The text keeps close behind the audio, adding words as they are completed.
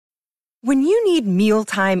When you need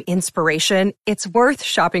mealtime inspiration, it's worth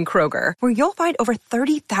shopping Kroger, where you'll find over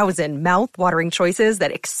 30,000 mouth-watering choices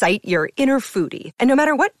that excite your inner foodie. And no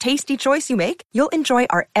matter what tasty choice you make, you'll enjoy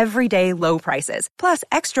our everyday low prices, plus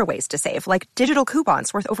extra ways to save, like digital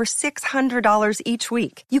coupons worth over $600 each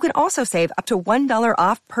week. You can also save up to $1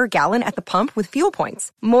 off per gallon at the pump with fuel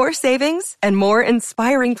points. More savings and more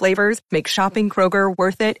inspiring flavors make shopping Kroger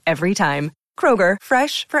worth it every time. Kroger,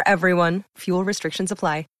 fresh for everyone. Fuel restrictions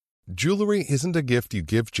apply. Jewelry isn't a gift you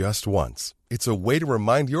give just once. It's a way to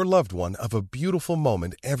remind your loved one of a beautiful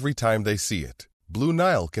moment every time they see it. Blue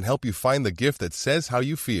Nile can help you find the gift that says how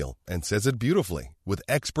you feel and says it beautifully, with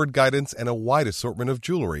expert guidance and a wide assortment of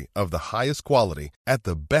jewelry of the highest quality at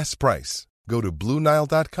the best price. Go to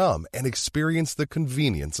BlueNile.com and experience the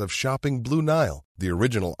convenience of shopping Blue Nile, the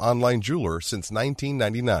original online jeweler since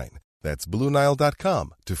 1999. That's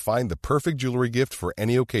BlueNile.com to find the perfect jewelry gift for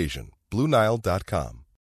any occasion. BlueNile.com.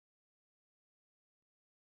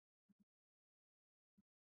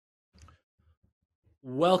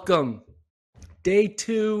 Welcome. Day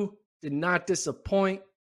 2 did not disappoint.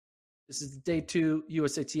 This is the Day 2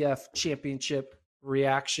 USATF Championship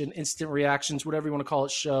reaction, instant reactions, whatever you want to call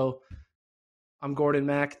it, show. I'm Gordon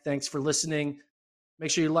Mack. Thanks for listening. Make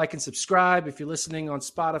sure you like and subscribe. If you're listening on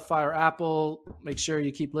Spotify or Apple, make sure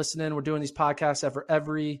you keep listening. We're doing these podcasts after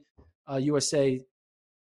every USA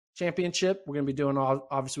Championship. We're going to be doing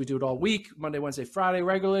obviously we do it all week, Monday, Wednesday, Friday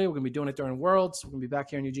regularly. We're going to be doing it during Worlds. We're going to be back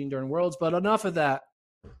here in Eugene during Worlds. But enough of that.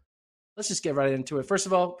 Let's just get right into it. First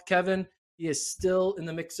of all, Kevin, he is still in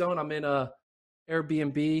the mix zone. I'm in a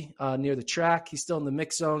Airbnb near the track. He's still in the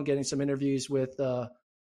mix zone, getting some interviews with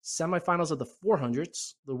semifinals of the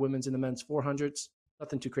 400s, the women's and the men's 400s.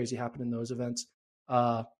 Nothing too crazy happened in those events.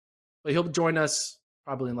 But he'll join us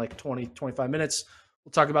probably in like 20, 25 minutes.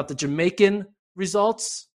 We'll talk about the Jamaican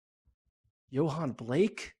results. Johan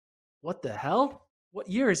Blake? What the hell? What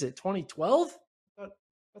year is it? 2012?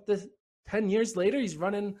 About the 10 years later, he's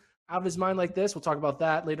running out of his mind like this. We'll talk about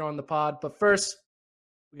that later on in the pod. But first,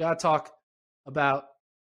 we got to talk about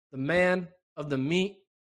the man of the meet.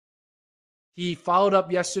 He followed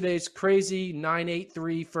up yesterday's crazy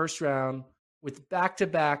 9-8-3 first round with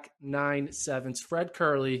back-to-back 9-7s. Fred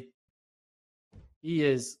Kerley, he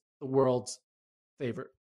is the world's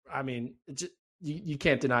favorite. I mean, you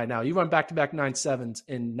can't deny it now. You run back-to-back 9-7s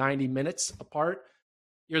in 90 minutes apart,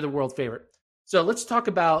 you're the world favorite. So let's talk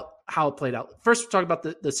about how it played out. First, we'll talk about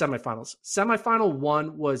the semifinals. Semifinal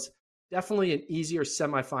 1 was definitely an easier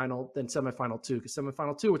semifinal than semifinal 2, because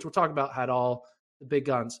semifinal 2, which we'll talk about, had all the big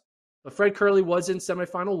guns. But Fred Kerley was in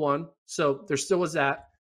semifinal 1, so there still was that.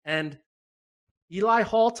 And Eli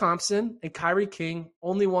Hall-Thompson and Kyrie King,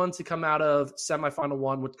 only ones to come out of semifinal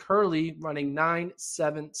 1, with Kerley running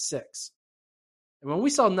 9-7-6. And when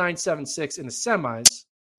we saw 9-7-6 in the semis,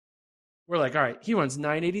 we're like, all right, he runs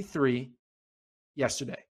 9-83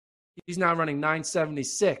 yesterday. He's now running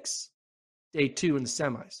 9-76 day 2 in the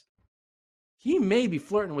semis. He may be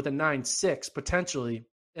flirting with a 9-6 potentially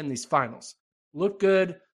in these finals. Look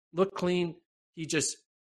good, look clean. He just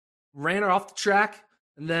ran her off the track,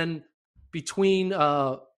 and then between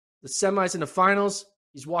the semis and the finals,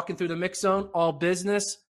 he's walking through the mix zone, all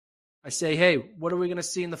business. I say, hey, what are we going to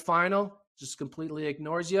see in the final? Just completely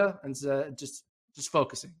ignores you and just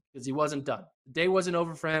focusing, because he wasn't done. The day wasn't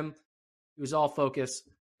over for him. He was all focused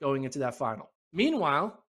going into that final.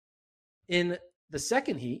 Meanwhile, in the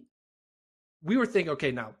second heat, we were thinking,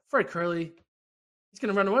 okay, now Fred Kerley, he's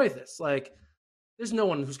going to run away with this. Like, there's no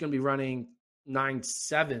one who's going to be running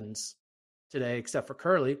 9-7s today except for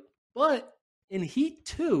Kerley. But in heat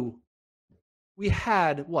 2, we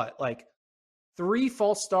had like 3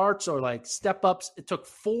 false starts or like step ups. It took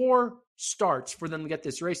 4 starts for them to get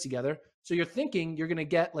this race together. So you're thinking you're going to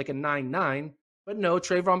get like a 9-9, but no,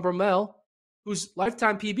 Trayvon Bromell, whose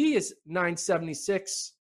lifetime PB is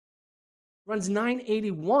 976, runs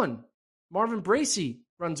 981. Marvin Bracey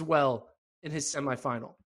runs well in his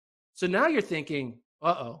semifinal. So now you're thinking,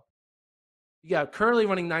 uh-oh. You got Kerley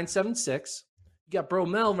running 976. You got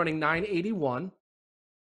Bromell running 981.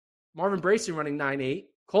 Marvin Bracey running 9.8.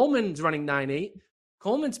 Coleman's running 9.8.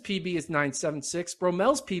 Coleman's PB is 976.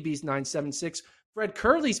 Bromell's PB is 976. Fred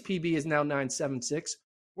Kerley's PB is now 976.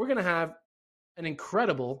 We're going to have an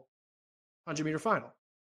incredible 100-meter final.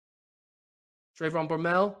 Trayvon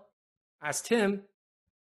Bromell asked him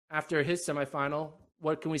after his semifinal,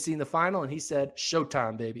 what can we see in the final? And he said,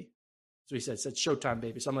 showtime, baby. So he said showtime,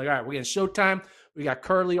 baby. So I'm like, all right, we're getting showtime. We got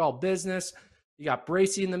Kerley, all business. You got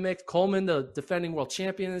Bracey in the mix. Coleman, the defending world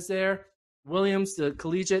champion, is there. Williams, the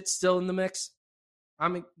collegiate, still in the mix.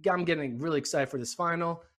 I'm getting really excited for this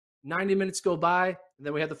final. 90 minutes go by, and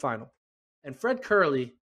then we had the final. And Fred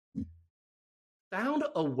Kerley, found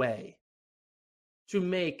a way to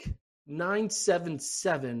make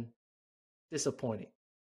 977 disappointing.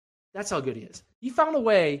 That's how good he is. He found a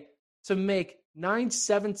way to make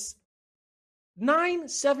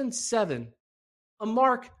 977 a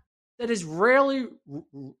mark that is rarely,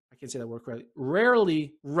 I can't say that word correctly,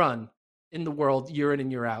 rarely run in the world year in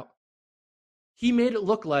and year out. He made it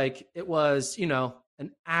look like it was,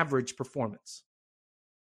 an average performance.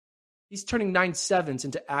 He's turning 9.7s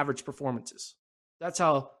into average performances. That's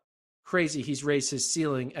how crazy he's raised his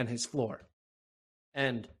ceiling and his floor.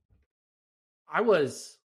 And I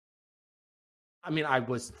was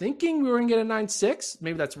thinking we were going to get a 9.6.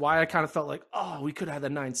 Maybe that's why I kind of felt like, we could have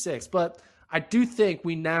had a 9.6. But I do think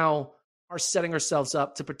we now are setting ourselves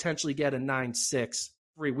up to potentially get a 9.6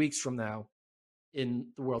 3 weeks from now in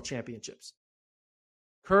the World Championships.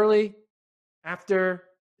 Kerley, after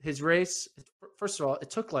his race, first of all,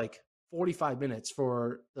 it took like 45 minutes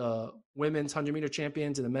for the women's 100-meter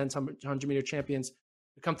champions and the men's 100-meter champions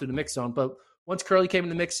to come through the mix zone. But once Kerley came in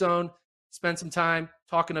the mix zone, spent some time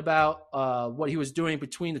talking about what he was doing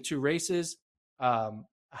between the two races. How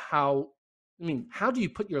do you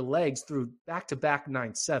put your legs through back-to-back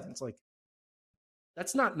 9.7s? Like,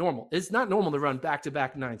 that's not normal. It's not normal to run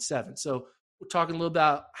back-to-back 9.7s. So we're talking a little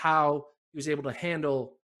about how he was able to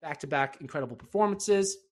handle back-to-back incredible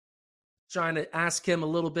performances, trying to ask him a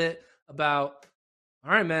little bit about,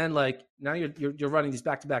 all right, man, like now you're running these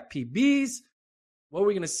back-to-back PBs. What are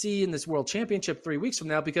we going to see in this World Championship 3 weeks from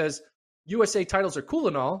now? Because USA titles are cool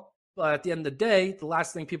and all, but at the end of the day, the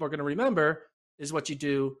last thing people are going to remember is what you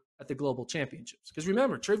do at the Global Championships. Because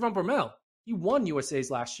remember, Trayvon Bromell, he won USA's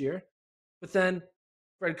last year, but then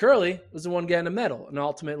Fred Kerley was the one getting a medal, and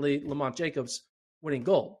ultimately Lamont Jacobs winning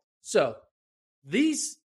gold. So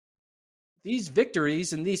these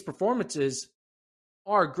victories and these performances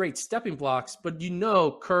are great stepping blocks, but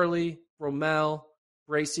Kerley, Bromell,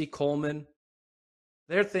 Bracy, Coleman,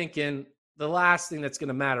 they're thinking the last thing that's going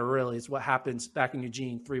to matter really is what happens back in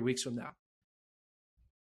Eugene 3 weeks from now.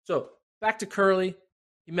 So back to Kerley.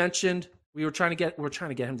 He mentioned we're trying to get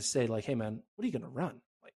him to say, like, hey man, what are you going to run?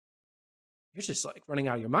 Like, you're just like running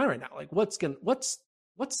out of your mind right now. Like, what's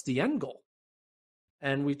the end goal?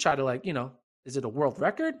 And we try to is it a world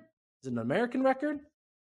record? Is it an American record?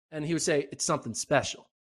 And he would say, it's something special.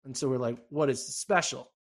 And so we're like, what is special?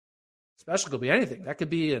 Special could be anything. That could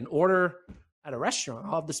be an order at a restaurant.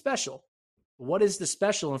 I'll have the special. But what is the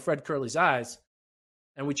special in Fred Kerley's eyes?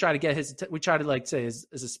 And we try to say, is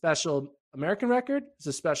a special American record? Is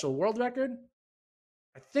a special world record?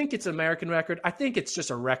 I think it's an American record. I think it's just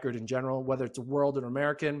a record in general, whether it's a world or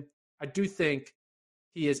American. I do think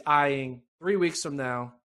he is eyeing 3 weeks from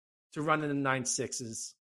now to run in the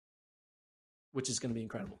 9.6s, which is going to be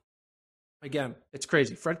incredible. Again, it's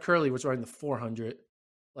crazy. Fred Kerley was running the 400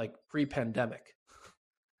 like pre-pandemic,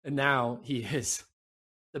 and now he is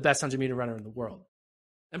the best 100-meter runner in the world.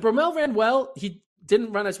 And Bromell ran well. He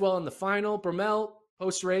didn't run as well in the final. Bromell,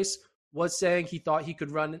 post-race, was saying he thought he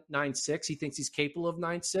could run 9.6. He thinks he's capable of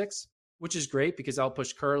 9.6, which is great because I'll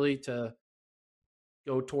push Kerley to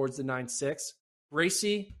go towards the 9.6.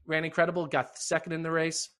 Bracy ran incredible, got second in the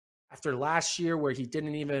race after last year where he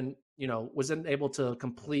didn't even, wasn't able to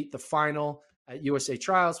complete the final at USA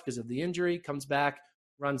Trials because of the injury. Comes back,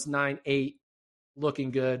 runs 9.8,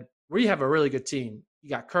 looking good. We have a really good team. You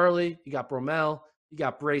got Kerley, you got Bromell, you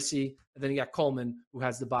got Bracy, and then you got Coleman, who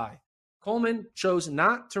has the bye. Coleman chose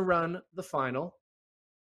not to run the final,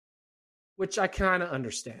 which I kind of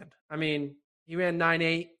understand. I mean, he ran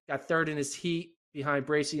 9.8, got third in his heat behind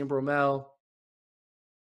Bracy and Bromell.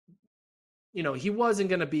 He wasn't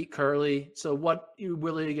going to beat Kerley. So what you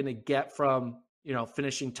really going to get from,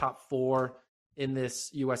 finishing top 4 in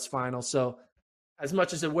this U.S. final? So as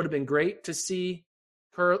much as it would have been great to see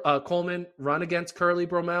Coleman run against Kerley,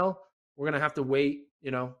 Bromell, we're going to have to wait,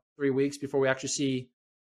 3 weeks before we actually see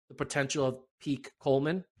the potential of peak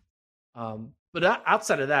Coleman. But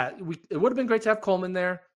outside of that, it would have been great to have Coleman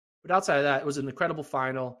there. But outside of that, it was an incredible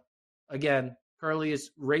final. Again, Kerley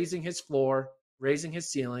is raising his floor, raising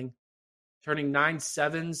his ceiling, turning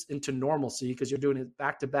 9.7s into normalcy because you're doing it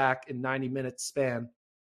back-to-back in 90-minute span.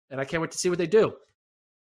 And I can't wait to see what they do.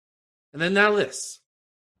 And then now this.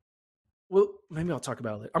 Well, maybe I'll talk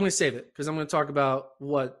about it later. I'm going to save it because I'm going to talk about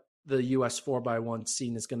what the US 4x1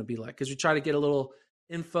 scene is going to be like. Because we try to get a little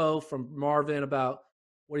info from Marvin about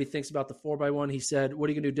what he thinks about the 4x1. He said, what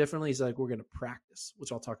are you going to do differently? He's like, we're going to practice,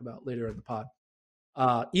 which I'll talk about later in the pod.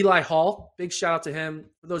 Eli Hall, big shout out to him.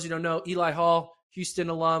 For those who don't know, Eli Hall, Houston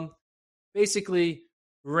alum, basically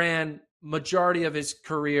ran majority of his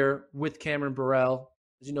career with Cameron Burrell.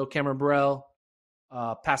 As you know, Cameron Burrell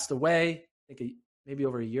passed away, I think maybe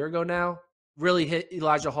over a year ago now. really hit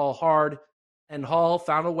Elijah Hall hard, and Hall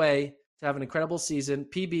found a way to have an incredible season.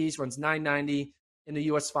 PBs, runs 990 in the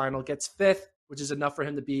U.S. final, gets fifth, which is enough for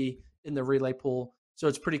him to be in the relay pool. So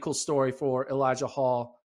it's a pretty cool story for Elijah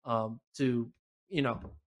Hall to,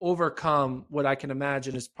 overcome what I can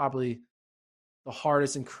imagine is probably the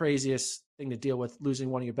hardest and craziest thing to deal with, losing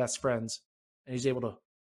one of your best friends. And he's able to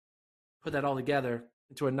put that all together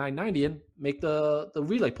into a 990 and make the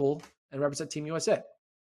relay pool and represent Team USA.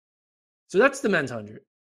 So that's the men's 100.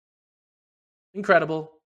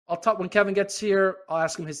 Incredible. I'll talk when Kevin gets here. I'll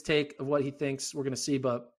ask him his take of what he thinks we're going to see.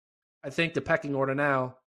 But I think the pecking order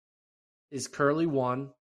now is Kerley 1.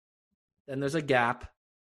 Then there's a gap.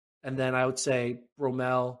 And then I would say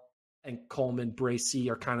Bromell and Coleman, Bracey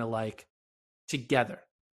are kind of like together.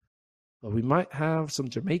 But we might have some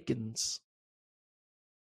Jamaicans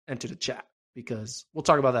enter the chat because we'll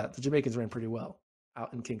talk about that. The Jamaicans ran pretty well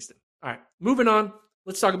out in Kingston. All right, moving on.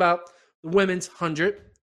 Let's talk about the women's 100.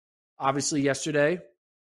 Obviously, yesterday,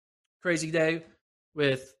 crazy day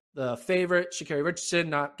with the favorite, Sha'Carri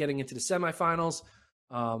Richardson, not getting into the semifinals.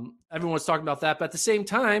 Everyone was talking about that. But at the same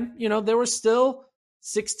time, there were still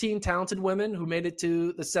 16 talented women who made it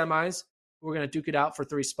to the semis. We're going to duke it out for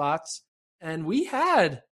 3 spots. And we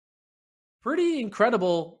had pretty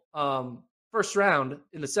incredible first round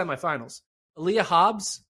in the semifinals. Aaliyah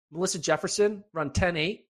Hobbs, Melissa Jefferson run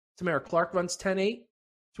 10.8. Tamara Clark runs 10.8.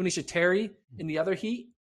 Tanisha Terry in the other heat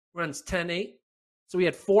runs 10.8. So we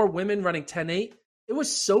had 4 women running 10.8. It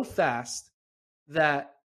was so fast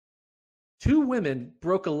that 2 women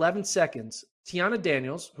broke 11 seconds. Tiana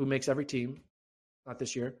Daniels, who makes every team, not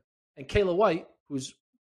this year, and Kayla White, who's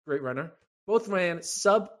a great runner, both ran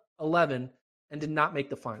sub 11 and did not make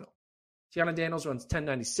the final. Tiana Daniels runs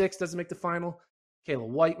 10.96, doesn't make the final. Kayla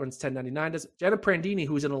White runs 10.99. Doesn't. Jenna Prandini,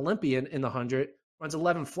 who's an Olympian in the 100, runs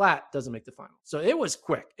 11 flat, doesn't make the final. So it was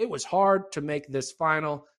quick. It was hard to make this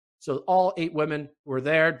final. So all 8 women who were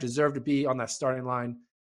there deserved to be on that starting line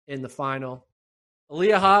in the final.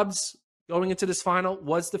 Aaliyah Hobbs, going into this final,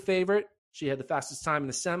 was the favorite. She had the fastest time in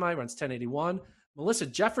the semi, runs 10.81. Melissa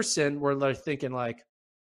Jefferson, we're thinking like,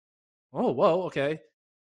 oh, whoa, okay.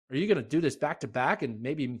 Are you going to do this back-to-back and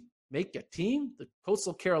maybe make a team? The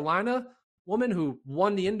Coastal Carolina woman who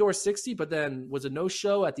won the indoor 60 but then was a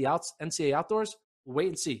no-show at the NCAA Outdoors? We'll wait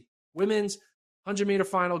and see. Women's 100-meter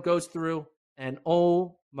final goes through, and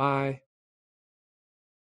oh my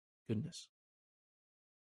goodness.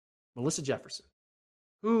 Melissa Jefferson,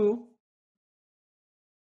 who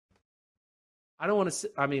I don't want to say,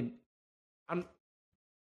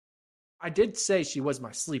 I did say she was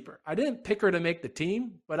my sleeper. I didn't pick her to make the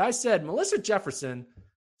team, but I said Melissa Jefferson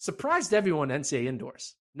surprised everyone NCAA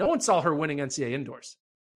indoors. No one saw her winning NCAA indoors.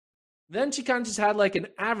 Then she kind of just had like an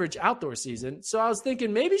average outdoor season. So I was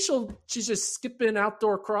thinking maybe she's just skipping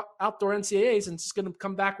outdoor NCAAs and just going to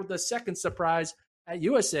come back with a second surprise at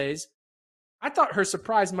USA's. I thought her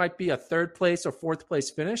surprise might be a 3rd place or 4th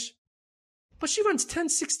place finish, but she runs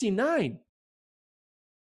 10.69.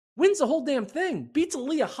 Wins the whole damn thing. Beats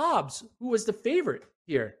Aaliyah Hobbs, who was the favorite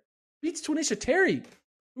here. Beats Tanisha Terry,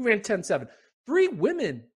 who ran 10.7. 3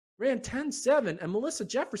 women ran 10.7, and Melissa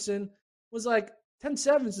Jefferson was like,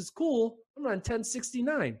 10.7s is cool. I'm running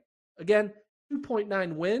 10.69. Again,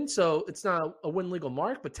 2.9 win, so it's not a win legal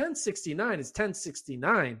mark, but 10.69 is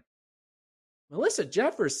 10.69. Melissa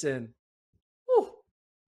Jefferson, whew.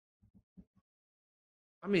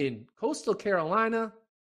 Coastal Carolina.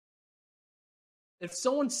 If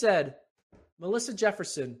someone said Melissa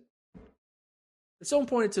Jefferson, if someone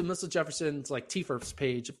pointed to Melissa Jefferson's like T-First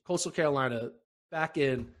page of Coastal Carolina back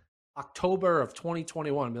in October of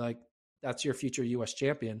 2021, and be like, that's your future U.S.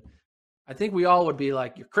 champion, I think we all would be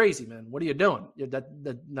like, you're crazy, man. What are you doing?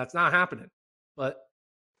 That's not happening. But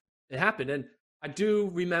it happened. And I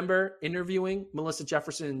do remember interviewing Melissa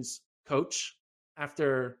Jefferson's coach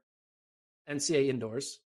after NCAA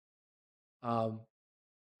indoors.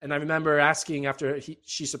 And I remember asking after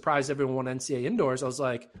she surprised everyone on NCAA indoors, I was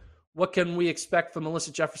like, what can we expect from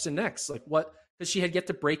Melissa Jefferson next? Like what? Because she had yet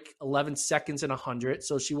to break 11 seconds in 100.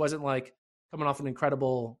 So she wasn't like coming off an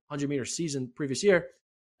incredible 100-meter season previous year.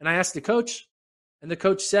 And I asked the coach, and the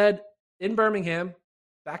coach said in Birmingham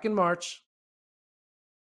back in March,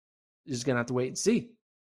 you're just going to have to wait and see.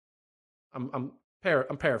 I'm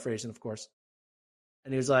paraphrasing, of course.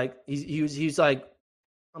 And he was like, he's like,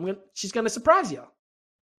 she's going to surprise you.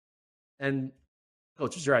 And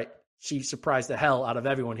coach was right. She surprised the hell out of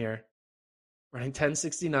everyone here. Running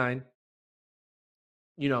 10.69.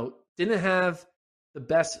 Didn't have the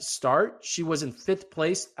best start. She was in 5th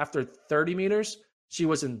place after 30 meters. She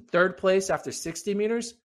was in 3rd place after 60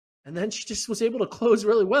 meters. And then she just was able to close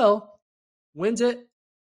really well. Wins it.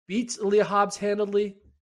 beats Aaliyah Hobbs handily.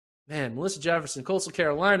 Man, Melissa Jefferson, Coastal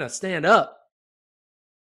Carolina, stand up.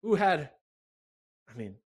 Who had,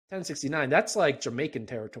 1069, that's like Jamaican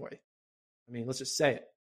territory. Let's just say it.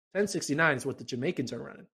 1069 is what the Jamaicans are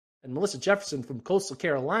running. And Melissa Jefferson from Coastal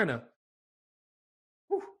Carolina,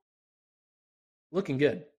 looking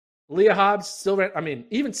good. Aaliyah Hobbs still ran,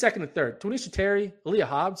 even second and third. Tanisha Terry, Aaliyah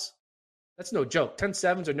Hobbs, that's no joke.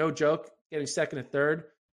 10-7s are no joke. Getting second and third,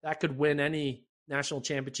 that could win any national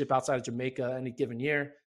championship outside of Jamaica any given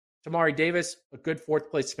year. Tamari Davis, a good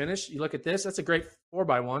fourth place finish. You look at this, that's a great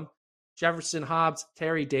 4x1. Jefferson, Hobbs,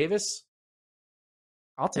 Terry, Davis.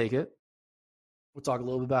 I'll take it. We'll talk a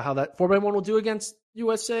little bit about how that 4x1 will do against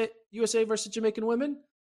USA versus Jamaican women.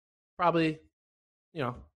 Probably,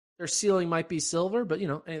 their ceiling might be silver, but,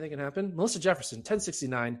 anything can happen. Melissa Jefferson,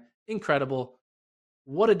 1069, incredible.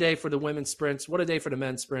 What a day for the women's sprints. What a day for the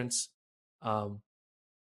men's sprints.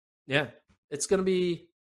 It's going to be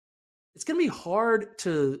hard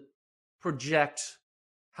to project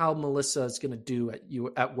how Melissa is going to do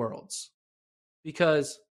at Worlds,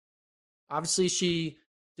 because obviously she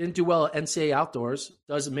didn't do well at NCAA Outdoors,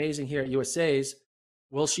 does amazing here at USA's.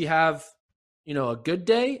 Will she have, a good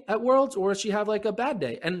day at Worlds, or will she have like a bad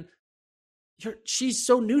day? And she's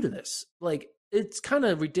so new to this. Like, it's kind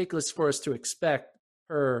of ridiculous for us to expect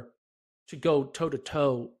her to go toe to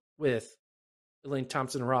toe with Elaine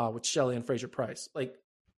Thompson-Raw, with Shelley and Fraser Price. Like,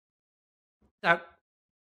 that,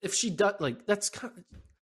 if she does, like, that's kind of,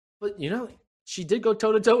 but she did go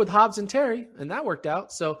toe to toe with Hobbs and Terry, and that worked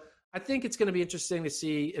out. So I think it's going to be interesting to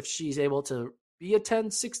see if she's able to be a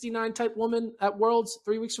 1069 type woman at Worlds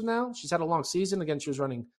 3 weeks from now. She's had a long season. Again, she was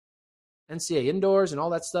running NCAA indoors and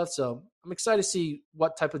all that stuff. So I'm excited to see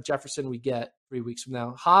what type of Jefferson we get 3 weeks from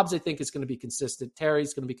now. Hobbs, I think, is going to be consistent.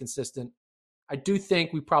 Terry's going to be consistent. I do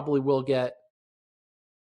think we probably will get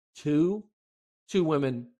two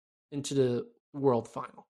women into the world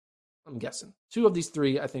final. I'm guessing 2 of these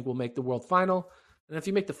 3, I think, will make the world final. And if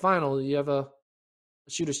you make the final, you have a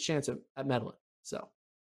shooter's chance at medaling. So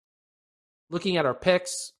looking at our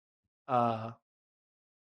picks, I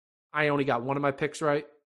only got one of my picks right.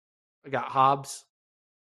 I got Hobbs.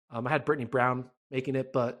 I had Brittany Brown making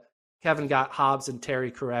it, but Kevin got Hobbs and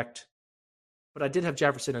Terry correct. But I did have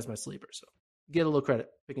Jefferson as my sleeper, so get a little credit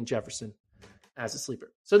picking Jefferson as a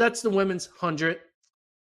sleeper. So that's the women's 100.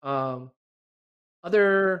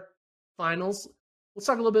 Other finals, let's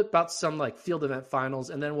talk a little bit about some like field event finals,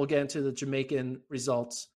 and then we'll get into the Jamaican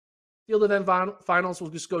results. Field event finals,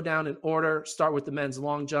 we'll just go down in order. Start with the men's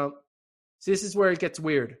long jump. See, this is where it gets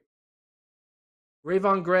weird.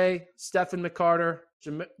 Rayvon Gray, Stephen McCarter,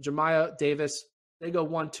 Jemiah Davis, they go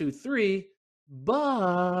 1, 2, 3.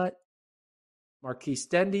 But Marquise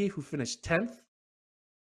Dendy, who finished 10th,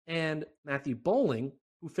 and Matthew Bowling,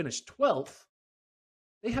 who finished 12th,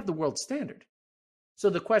 they have the world standard. So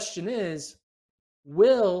the question is,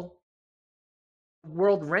 will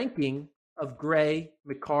world ranking of Gray,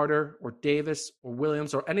 McCarter, or Davis, or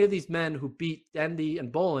Williams, or any of these men who beat Dendy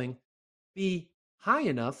and Bowling be high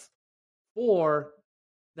enough for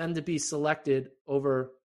them to be selected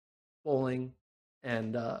over Bowling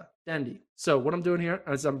and Dendy? So what I'm doing here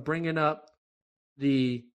is I'm bringing up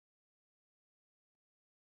the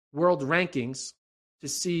world rankings to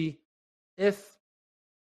see if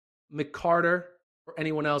McCarter or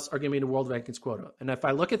anyone else are going to be in the world rankings quota. And if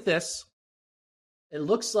I look at this, it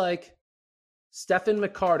looks like Stephen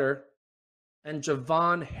McCarter and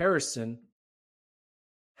Javon Harrison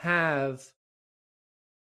have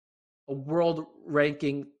a world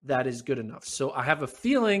ranking that is good enough. So I have a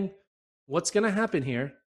feeling what's going to happen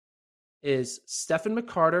here is Stephen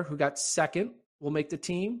McCarter, who got 2nd, will make the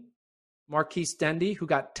team. Marquise Dendy, who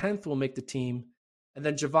got 10th, will make the team. And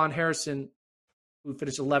then Javon Harrison, who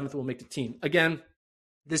finished 11th, will make the team. Again,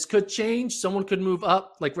 this could change. Someone could move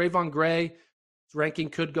up, like Rayvon Gray's ranking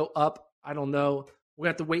could go up. I don't know. We're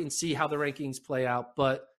going to have to wait and see how the rankings play out.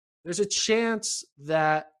 But there's a chance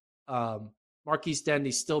that Marquise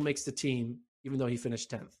Dendy still makes the team, even though he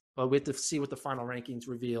finished 10th. But we have to see what the final rankings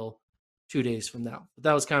reveal 2 days from now. But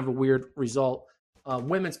that was kind of a weird result.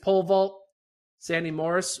 Women's pole vault, Sandy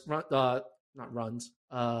Morris vaults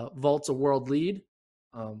a world lead.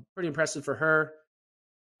 Pretty impressive for her.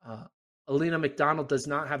 Alina McDonald does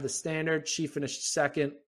not have the standard. She finished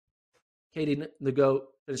 2nd. Katie the GOAT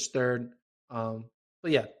finished 3rd.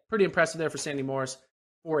 But yeah, pretty impressive there for Sandy Morris.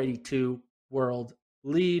 482 world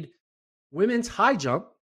lead. Women's high jump.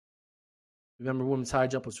 Remember, women's high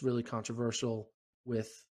jump was really controversial with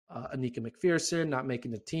Anika McPherson not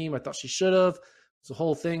making the team. I thought she should have. It's a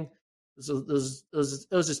whole thing. It was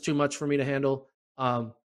just too much for me to handle.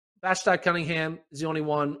 Vashti Cunningham is the only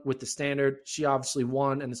one with the standard. She obviously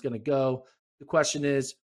won and is going to go. The question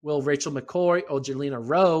is, will Rachel McCoy or Jelena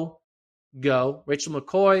Rowe go? Rachel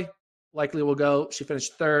McCoy likely will go. She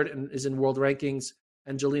finished third and is in world rankings.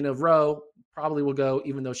 And Jelena Rowe probably will go,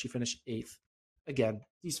 even though she finished eighth. Again,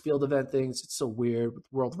 these field event things, it's so weird with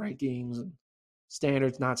world rankings and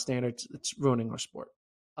standards, not standards. It's ruining our sport.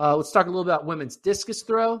 Let's talk a little about women's discus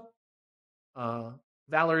throw.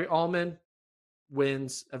 Valerie Allman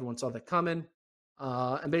wins. Everyone saw that coming.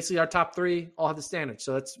 And basically our top three all have the standards.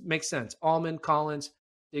 So that makes sense. Allman, Collins,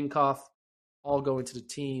 Dinkoff all go into the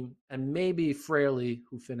team. And maybe Fraley,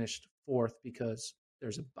 who finished fourth because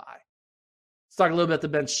there's a bye. Let's talk a little bit about the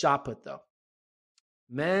men's shot put, though.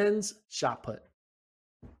 Men's shot put.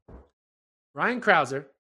 Ryan Krauser,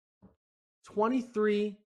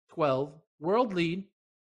 23-12, world lead,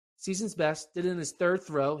 season's best, did it in his third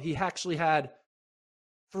throw. He actually had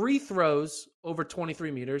 3 throws over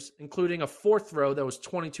 23 meters, including a fourth throw that was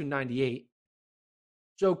 22.98.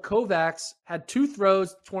 Joe Kovacs had 2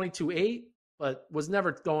 throws, 22.8, but was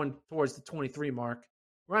never going towards the 23 mark.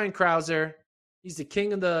 Ryan Krauser, he's the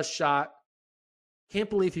king of the shot. Can't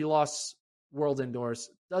believe he lost World Indoors.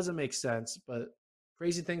 Doesn't make sense, but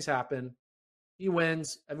crazy things happen. He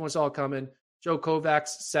wins. Everyone saw it coming. Joe Kovacs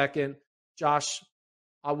second. Josh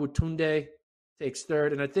Awutunde takes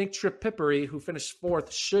third. And I think Trip Pippery, who finished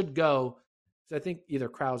fourth, should go. Because I think either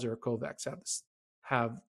Krauser or Kovacs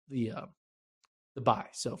have the bye.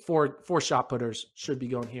 So four shot putters should be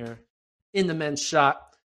going here in the men's shot.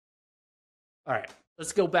 All right.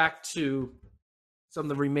 Let's go back to some of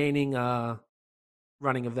the remaining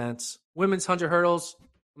running events. Women's 100 hurdles.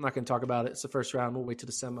 I'm not going to talk about it. It's the first round. We'll wait to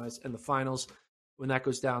the semis and the finals. When that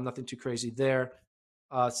goes down, nothing too crazy there.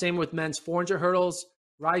 Same with men's 400 hurdles.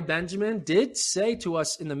 Rai Benjamin did say to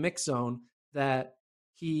us in the mix zone that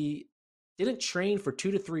he didn't train for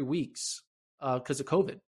 2 to 3 weeks because of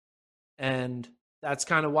COVID. And that's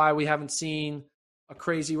kind of why we haven't seen a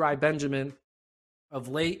crazy Rai Benjamin of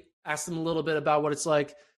late. Asked him a little bit about what it's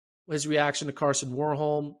like, his reaction to Carson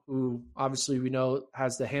Warholm, who obviously we know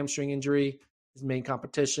has the hamstring injury, his main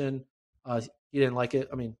competition. He didn't like it.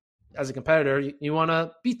 I mean, as a competitor, you want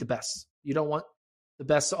to beat the best. You don't want the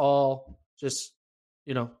best to all just,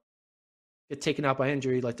 get taken out by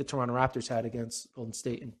injury like the Toronto Raptors had against Golden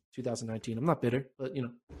State in 2019. I'm not bitter, but,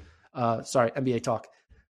 sorry, NBA talk.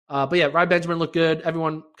 But yeah, Rai Benjamin looked good.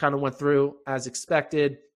 Everyone kind of went through as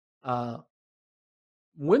expected.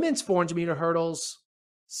 Women's 400-meter hurdles,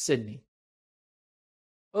 Sydney.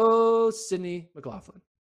 Oh, Sydney McLaughlin.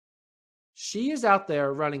 She is out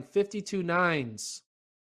there running 52.9s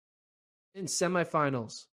in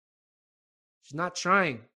semifinals. She's not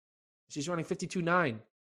trying. She's running 52.9.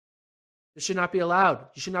 This should not be allowed.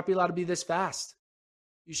 You should not be allowed to be this fast.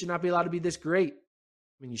 You should not be allowed to be this great.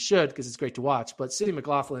 I mean, you should because it's great to watch. But Sydney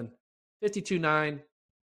McLaughlin, 52.9,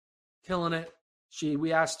 killing it.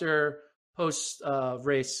 We asked her post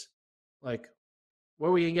race, like, where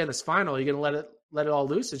are we going to get in this final? Are you going to let it all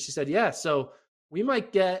loose? And she said, yeah. So we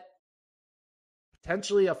might get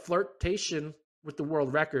potentially a flirtation with the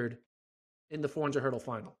world record in the 400 hurdle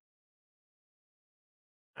final.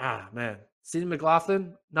 Man. Sydney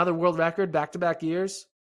McLaughlin, another world record, back-to-back years.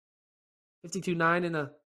 52.9 in the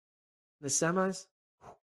semis.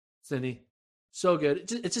 Sydney, so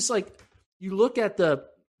good. It's just like you look at the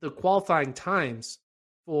qualifying times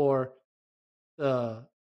for the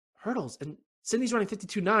hurdles, and Sydney's running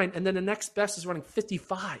 52.9, and then the next best is running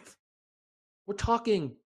 55. We're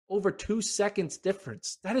talking over 2 seconds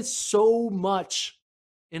difference. That is so much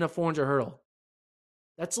in a 400 hurdle.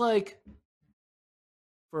 That's like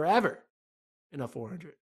forever in a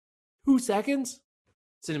 400. 2 seconds?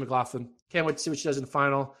 Sydney McLaughlin. Can't wait to see what she does in the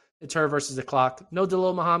final. It's her versus the clock. No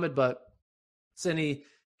Dalil Muhammad, but Sydney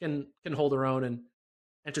can hold her own and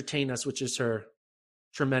entertain us, which is her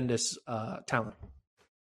tremendous talent.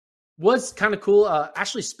 Was kind of cool.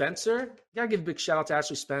 Ashley Spencer. Got to give a big shout out to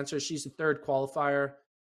Ashley Spencer. She's the third qualifier.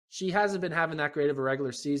 She hasn't been having that great of a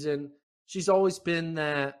regular season. She's always been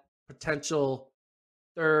that potential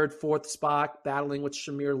third, fourth spot, battling with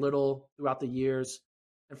Shamir Little throughout the years.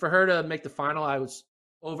 And for her to make the final, I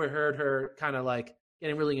overheard her kind of like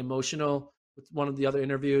getting really emotional with one of the other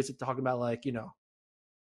interviews and talking about like,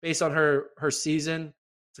 based on her season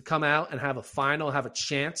to come out and have a final, have a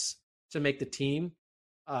chance to make the team.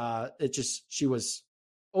 She was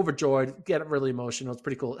overjoyed, get really emotional. It's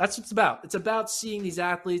pretty cool. That's what it's about. It's about seeing these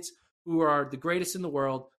athletes who are the greatest in the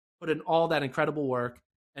world put in all that incredible work.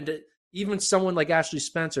 And even someone like Ashley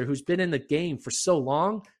Spencer, who's been in the game for so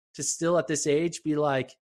long, to still at this age be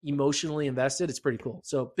like emotionally invested, it's pretty cool.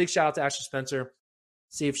 So big shout out to Ashley Spencer.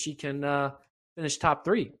 See if she can finish top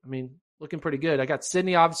 3. I mean, looking pretty good. I got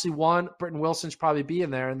Sydney obviously 1. Britton Wilson's probably be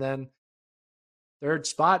in there. And then third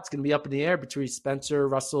spot's going to be up in the air between Spencer,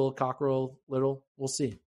 Russell, Cockrell, Little. We'll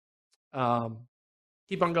see.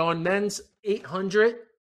 Keep on going. Men's 800.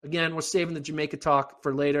 Again, we're saving the Jamaica talk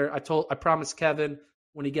for later. I promised Kevin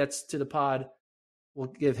when he gets to the pod, we'll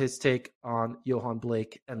give his take on Johan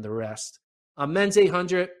Blake and the rest. Men's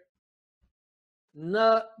 800.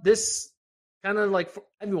 No, this kind of like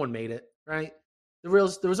everyone made it, right? There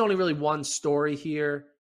was only really one story here.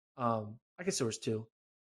 I guess there was 2.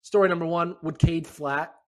 Story number 1, would Cade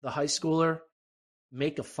Flatt, the high schooler,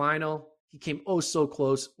 make a final? He came so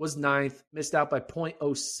close, was 9th, missed out by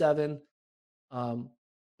 0.07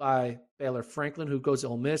 by Baylor Franklin, who goes to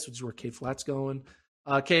Ole Miss, which is where Cade Flatt's going.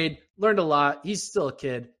 Cade learned a lot. He's still a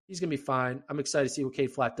kid. He's going to be fine. I'm excited to see what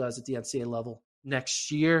Cade Flatt does at the NCAA level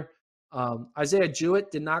next year. Isaiah Jewett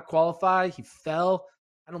did not qualify. He fell.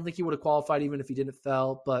 I don't think he would have qualified even if he didn't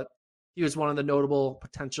fell, but he was one of the notable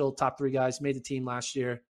potential top 3 guys, made the team last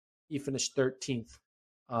year. He finished 13th.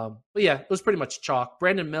 But yeah, it was pretty much chalk.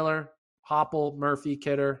 Brandon Miller, Hopple, Murphy,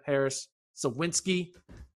 Kidder, Harris, Sawinski.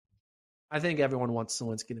 I think everyone wants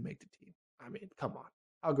Sawinski to make the team. I mean, come on.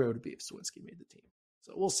 How great would it be if Sawinski made the team?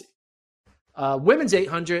 So we'll see. Women's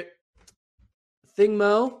 800. Thing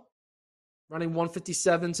Mo running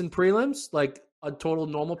 157s in prelims like a total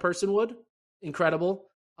normal person would. Incredible.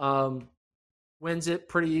 Wins it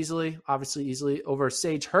pretty easily, obviously easily, over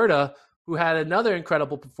Sage Herta, who had another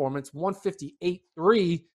incredible performance,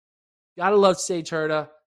 158.3. Gotta love Sage Herta.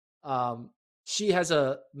 She has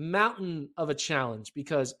a mountain of a challenge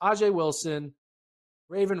because Ajay Wilson,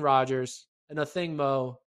 Raven Rogers, and Athing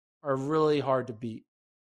Mo are really hard to beat.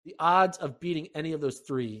 The odds of beating any of those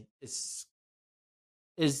 3 is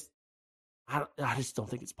I just don't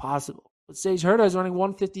think it's possible. But Sage Herta is running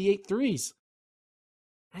 158 threes.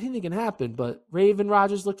 Anything can happen, but Raven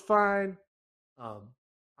Rogers looked fine.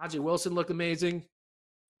 Ajay Wilson looked amazing.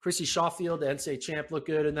 Chrissy Shawfield, the NCAA champ, looked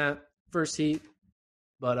good in that first heat.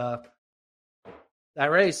 But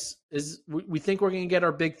that race is, we think we're going to get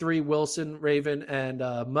our big 3, Wilson, Raven, and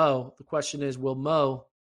Mo. The question is, will Mo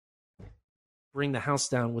bring the house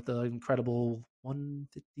down with an incredible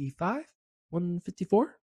 155,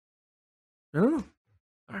 154? I don't know.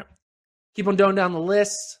 All right. Keep on going down the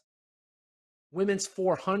list. Women's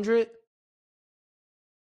 400.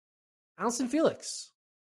 Allison Felix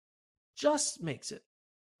just makes it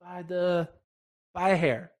by a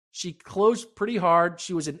hair. She closed pretty hard.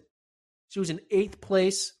 She was in 8th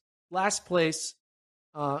place, last place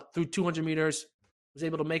through 200 meters. Was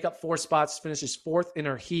able to make up 4 spots, finishes 4th in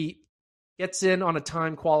her heat. Gets in on a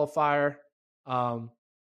time qualifier. Man,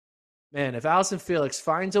 if Allison Felix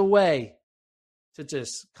finds a way to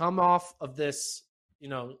just come off of this,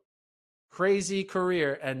 crazy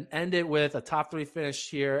career and end it with a top 3 finish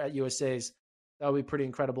here at USA's, that would be pretty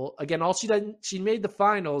incredible. Again, she made the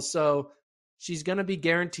finals, so she's going to be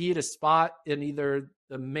guaranteed a spot in either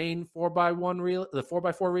the main 4x1 relay, the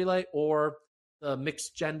 4x4 relay, or the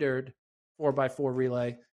mixed gendered 4x4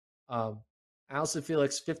 relay. Allison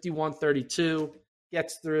Felix, 51.32,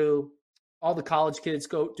 gets through. All the college kids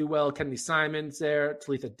do well. Kennedy Simon's there,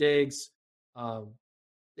 Talitha Diggs.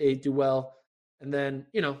 They do well. And then,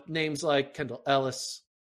 names like Kendall Ellis,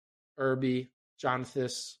 Irby, Jonathan,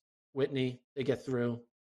 Whitney, they get through.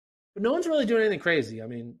 But no one's really doing anything crazy. I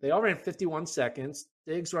mean, they all ran 51 seconds.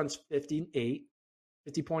 Diggs runs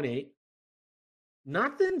 50.8.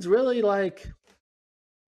 Nothing's really like,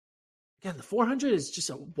 again, the 400 is just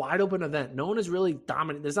a wide open event. No one is really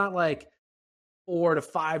dominant. There's not like 4 to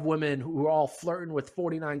 5 women who are all flirting with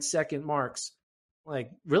 49-second marks. Like,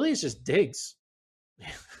 really, it's just Diggs.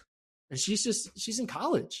 And she's in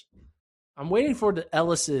college. I'm waiting for the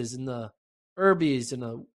Ellises and the Irbies and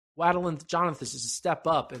the Waddle and Jonathans to step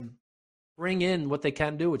up and bring in what they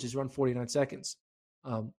can do, which is run 49 seconds.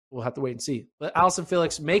 We'll have to wait and see. But Allison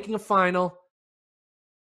Felix making a final,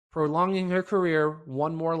 prolonging her career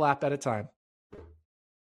 1 more lap at a time.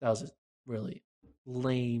 That was a really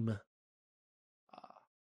lame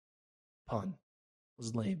pun. It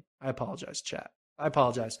was lame. I apologize, chat. I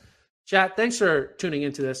apologize. Chat, thanks for tuning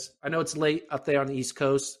into this. I know it's late up there on the East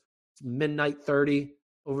Coast. It's midnight 30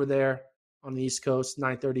 over there on the East Coast,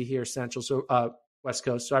 9:30 here Central, so West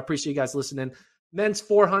Coast. So I appreciate you guys listening. Men's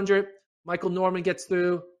 400, Michael Norman gets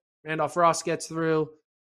through. Randolph Ross gets through.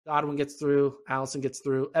 Godwin gets through. Allison gets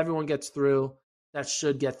through. Everyone gets through. That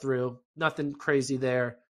should get through. Nothing crazy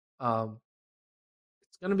there.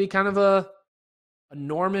 It's going to be kind of a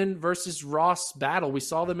Norman versus Ross battle. We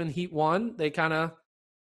saw them in Heat 1. They kind of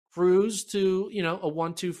cruised to, a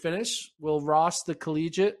 1-2 finish. Will Ross, the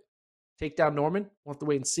collegiate, take down Norman? We'll have to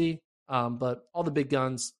wait and see. But all the big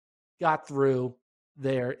guns got through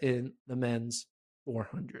there in the men's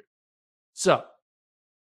 400. So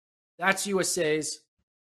that's USA's.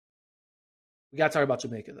 We got to talk about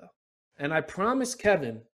Jamaica, though. And I promised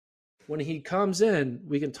Kevin when he comes in,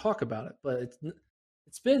 we can talk about it. But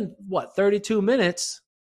it's been, 32 minutes,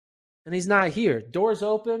 and he's not here. Door's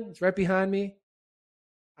open. It's right behind me.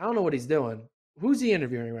 I don't know what he's doing. Who's he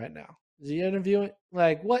interviewing right now? Is he interviewing?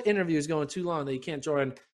 Like, what interview is going too long that he can't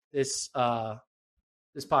join this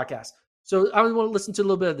this podcast? So I want to listen to a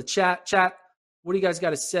little bit of the chat. Chat, what do you guys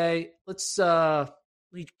got to say? Let's let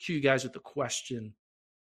me cue you guys with the question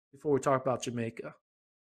before we talk about Jamaica.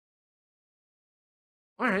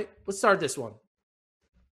 All right, let's start this one.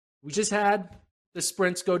 We just had the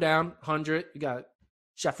sprints go down 100. You got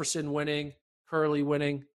Jefferson winning, Kerley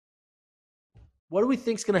winning. What do we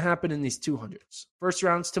think is going to happen in these 200s? First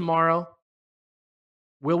round's tomorrow.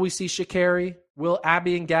 Will we see Sha'Carri? Will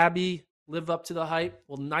Abby and Gabby live up to the hype?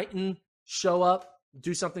 Will Knighton show up,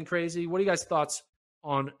 do something crazy? What are you guys' thoughts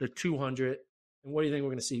on the 200? And what do you think we're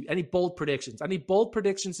going to see? Any bold predictions? I need bold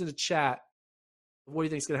predictions in the chat of what do you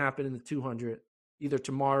think is going to happen in the 200, either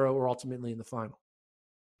tomorrow or ultimately in the final.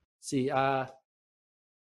 See,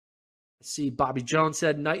 Bobby Jones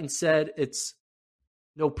said, Knighton said it's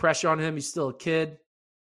no pressure on him. He's still a kid.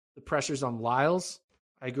 The pressure's on Lyles.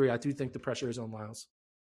 I agree. I do think the pressure is on Lyles.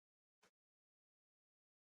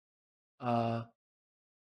 I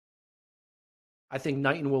think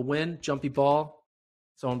Knighton will win. Jumpy ball.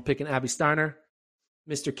 So I'm picking Abby Steiner.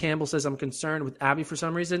 Mr. Campbell says I'm concerned with Abby for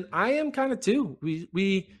some reason. I am kind of too.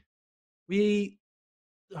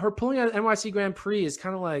 Her pulling out an NYC Grand Prix is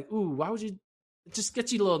kind of like, ooh, why would you? It just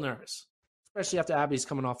gets you a little nervous, especially after Abby's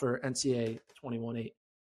coming off her NCAA 21-8.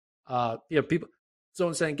 People.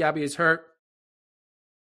 Someone saying Gabby is hurt.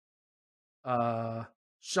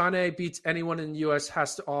 Shanae beats anyone in the U.S.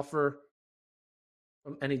 has to offer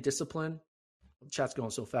from any discipline. The chat's going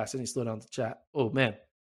so fast. I need to slow down the chat. Oh, man.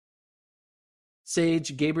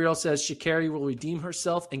 Sage Gabriel says Sha'Carri will redeem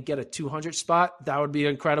herself and get a 200 spot. That would be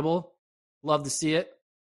incredible. Love to see it.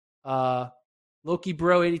 Loki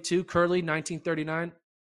Bro 82, Kerley 1939.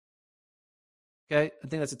 Okay, I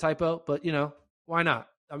think that's a typo, but, why not?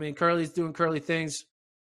 I mean, Kerley's doing Kerley things.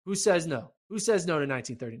 Who says no? Who says no to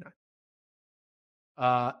 1939?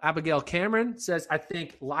 Abigail Cameron says, I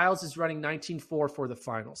think Lyles is running 19.4 for the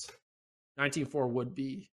finals. 19.4 would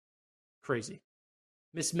be crazy.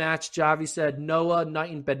 Mismatch Javi said, Noah,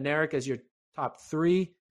 Knighton, Bednarik as your top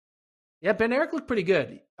three. Yeah, Bednarik looked pretty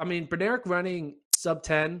good. I mean, Bednarik running sub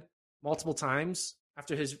 10 multiple times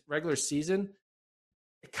after his regular season,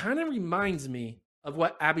 it kind of reminds me of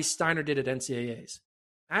what Abby Steiner did at NCAAs.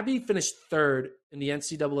 Abby finished third in the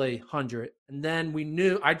NCAA 100, and then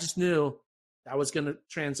I just knew that was going to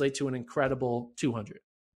translate to an incredible 200.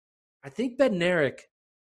 I think Bednarik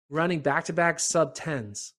running back-to-back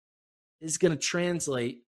sub-10s is going to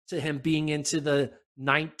translate to him being into the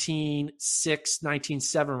 19.6,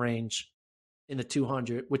 19.7 range in the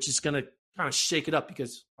 200, which is going to kind of shake it up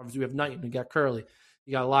because obviously we have Knighton, you got Kerley,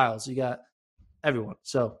 you got Lyles, you got everyone.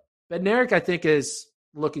 So Bednarik, I think, is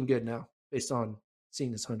looking good now based on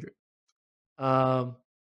seeing this 100.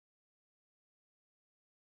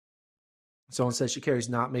 Someone says Sha'Carri's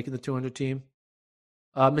not making the 200 team.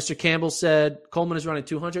 Mr. Campbell said Coleman is running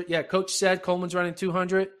 200. Yeah, coach said Coleman's running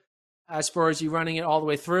 200. As far as you running it all the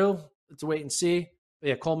way through, let's wait and see. But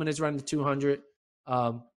yeah, Coleman is running the 200.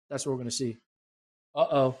 That's what we're going to see.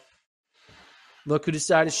 Uh-oh. Look who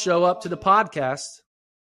decided to show up to the podcast.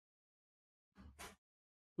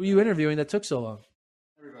 Who are you interviewing that took so long?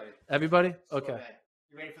 Everybody? Okay.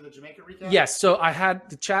 You ready for the Jamaica recap? Yes. So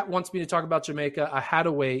the chat wants me to talk about Jamaica. I had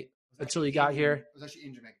to wait until you got here. I was actually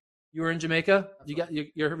in Jamaica. You were in Jamaica?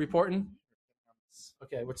 You're reporting?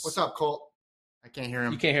 Okay. What's up, Colt? I can't hear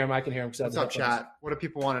him. You can't hear him. I can hear him. What's up, chat? What do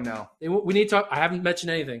people want to know? We need to talk. I haven't mentioned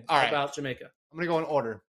anything about Jamaica. I'm going to go in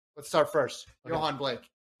order. Let's start first. Okay. Johan Blake,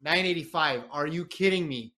 985. Are you kidding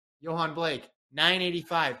me? Johan Blake,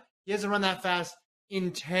 985. He hasn't run that fast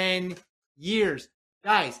in 10 years.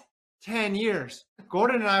 Guys, 10 years.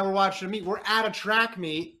 Gordon and I were watching a meet. We're at a track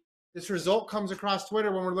meet. This result comes across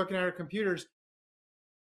Twitter when we're looking at our computers,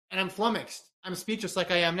 and I'm flummoxed. I'm speechless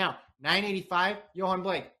like I am now. 985, Johan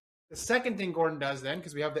Blake. The second thing Gordon does then,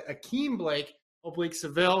 because we have the Akeem Blake oblique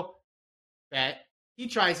Seville bet, he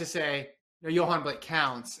tries to say, no, Johan Blake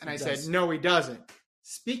counts. And I said, no, he doesn't.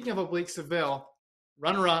 Speaking of oblique Seville,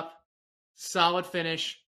 runner-up, solid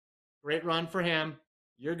finish, great run for him.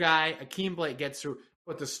 Your guy, Akeem Blake, gets through.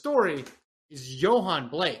 But the story is Johan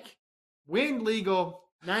Blake. Wind legal,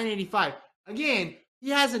 985. Again, he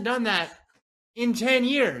hasn't done that in 10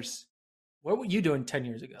 years. What were you doing 10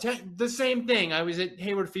 years ago? The same thing. I was at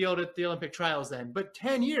Hayward Field at the Olympic trials then, but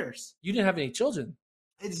 10 years. You didn't have any children.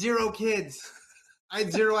 I had 0 kids. I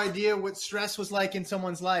had 0 idea what stress was like in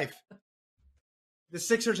someone's life. The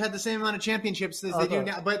Sixers had the same amount of championships as they do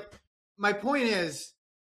now. But my point is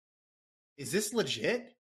this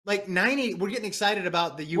legit? Like 9.8, we're getting excited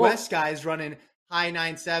about the U.S. guys running high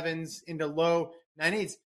 9.7s into low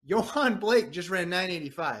 9.8s. Johan Blake just ran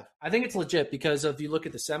 9.85. I think it's legit because if you look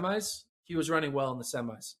at the semis, he was running well in the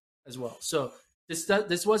semis as well. So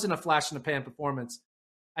this wasn't a flash in the pan performance.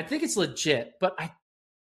 I think it's legit, but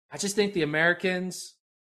I just think the Americans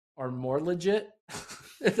are more legit,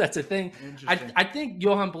 if that's a thing. I think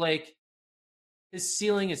Johan Blake, his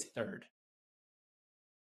ceiling is 3rd,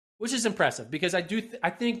 which is impressive because I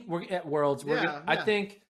think we're at Worlds. I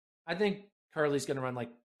think Kerley's going to run like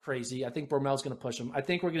crazy. I think Bormel's going to push him. I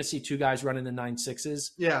think we're going to see 2 guys running the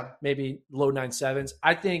 9.6s. Yeah. Maybe low 9.7s.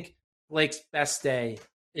 I think Blake's best day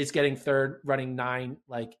is getting 3rd, running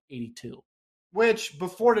 9.82. Which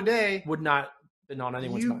before today would not been on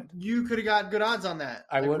anyone's mind. You could have got good odds on that.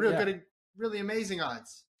 I would. Really amazing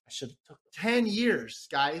odds. I should have took them. 10 years,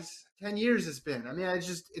 guys. 10 years it's been. I mean,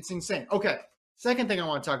 it's insane. Okay. Second thing I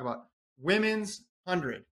want to talk about. Women's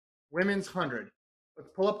 100. Let's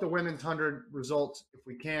pull up the women's 100 results if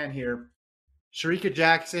we can here. Sharika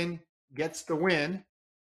Jackson gets the win,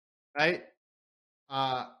 right?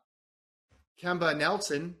 Kemba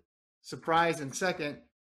Nelson, surprise in 2nd.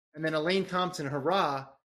 And then Elaine Thompson, hurrah,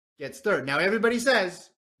 gets 3rd. Now, everybody says,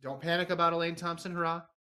 don't panic about Elaine Thompson, hurrah.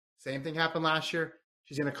 Same thing happened last year.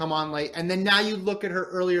 She's going to come on late. And then now you look at her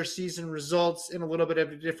earlier season results in a little bit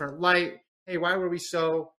of a different light. Hey, why were we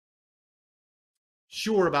so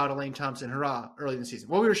sure about Elaine Thompson, hurrah, early in the season?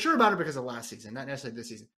 Well, we were sure about her because of last season, not necessarily this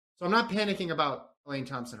season. So I'm not panicking about Elaine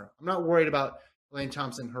Thompson, hurrah. I'm not worried about Elaine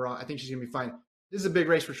Thompson, hurrah. I think she's going to be fine. This is a big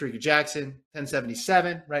race for Sharika Jackson,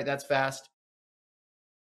 10:77, right? That's fast.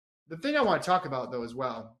 The thing I want to talk about, though, as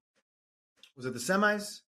well, was it the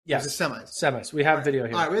semis? Yes. It was the semis. Semis. We have video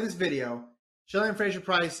here. All right, we have this video. Shelly-Ann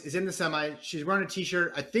Fraser-Price is in the semi. She's wearing a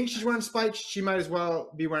T-shirt. I think she's wearing spikes. She might as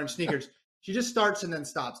well be wearing sneakers. She just starts and then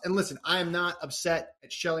stops. And listen, I am not upset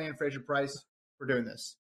at Shelly-Ann Fraser-Price for doing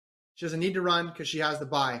this. She doesn't need to run because she has the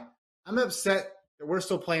bye. I'm upset that we're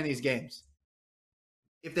still playing these games.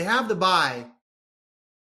 If they have the bye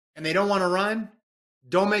and they don't want to run,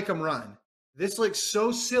 don't make them run. This looks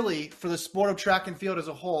so silly for the sport of track and field as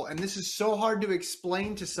a whole, and this is so hard to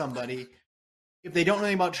explain to somebody if they don't know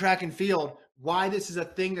anything about track and field why this is a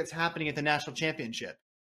thing that's happening at the national championship.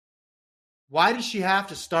 Why does she have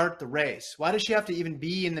to start the race? Why does she have to even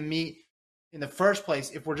be in the meet in the first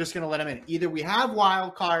place if we're just going to let them in? Either we have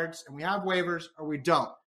wild cards and we have waivers or we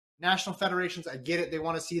don't. National federations, I get it. They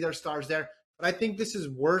want to see their stars there. But I think this is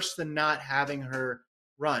worse than not having her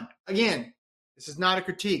run. Again, this is not a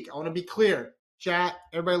critique. I want to be clear. Chat,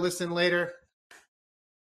 everybody listen later.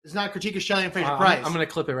 It's not a critique of Shelly-Ann Fraser-Price. I'm going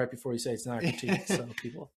to clip it right before you say it's not a critique, so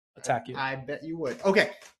people attack you. I bet you would. Okay.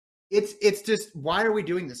 It's just, why are we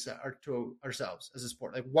doing this to ourselves as a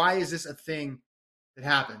sport? Like, why is this a thing that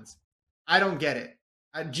happens? I don't get it.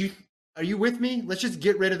 Are you with me? Let's just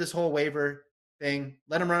get rid of this whole waiver thing.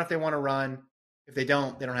 Let them run if they want to run. If they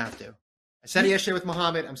don't, they don't have to. I said it yesterday with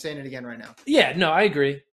Muhammad. I'm saying it again right now. Yeah, no, I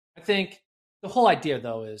agree. I think the whole idea,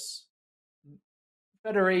 though, is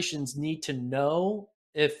federations need to know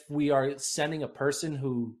if we are sending a person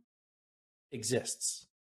who exists.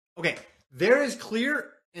 Okay, there is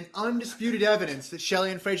clear and undisputed evidence that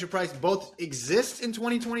Shelly-Ann Fraser-Price both exists in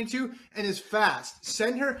 2022 and is fast.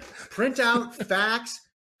 Send her, print out, fax,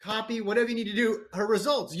 copy, whatever you need to do, her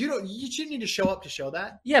results. You shouldn't need to show up to show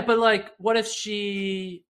that. Yeah, but like, what if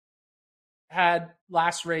she had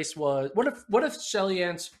last race was, what if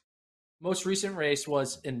Shelly-Ann's most recent race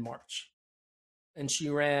was in March and she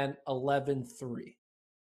ran 11:3?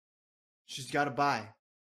 She's got to buy.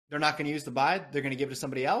 They're not going to use the buy. They're going to give it to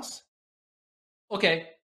somebody else. Okay.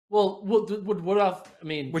 Well, what else? I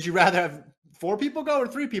mean, would you rather have 4 people go or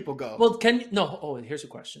 3 people go? Well, here's a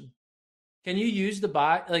question. Can you use the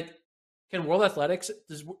buy? Like, can World Athletics,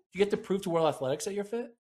 do you get to prove to World Athletics that you're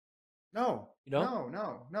fit? No. You don't?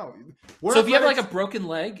 No. So if you have like a broken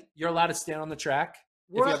leg, you're allowed to stand on the track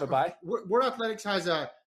if you have a buy? World Athletics has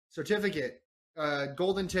a certificate,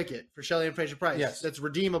 golden ticket for Shelly-Ann Fraser-Price. Yes. That's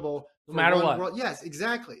redeemable. No matter what. Yes,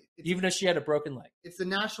 exactly. Even if she had a broken leg. It's the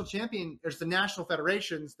national champion. There's the national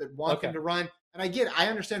federations that want them to run. And I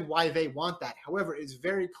understand why they want that. However, it's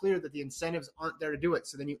very clear that the incentives aren't there to do it.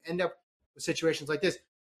 So then you end up with situations like this.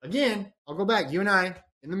 Again, I'll go back. You and I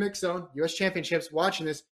in the mix zone, U.S. championships, watching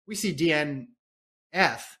this, we see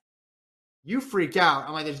DNF. You freak out.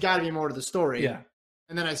 I'm like, there's got to be more to the story. Yeah.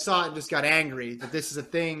 And then I saw it and just got angry that this is a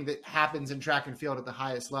thing that happens in track and field at the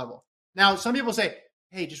highest level. Now, some people say,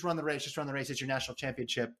 hey, just run the race. Just run the race. It's your national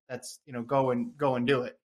championship. That's, go and do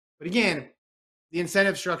it. But again, the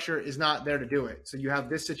incentive structure is not there to do it. So you have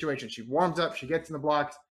this situation. She warms up. She gets in the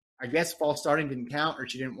blocks. I guess false starting didn't count, or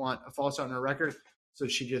she didn't want a false start on her record. So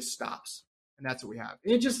she just stops. And that's what we have.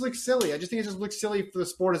 And it just looks silly. I just think it just looks silly for the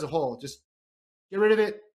sport as a whole. Just get rid of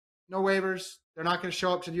it. No waivers. They're not going to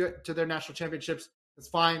show up to their national championships. That's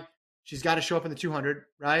fine. She's got to show up in the 200,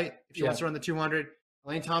 right? If she wants to run the 200.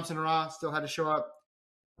 Elaine Thompson-Herah still had to show up.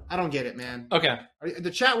 I don't get it, man. Okay. The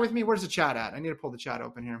chat with me? Where's the chat at? I need to pull the chat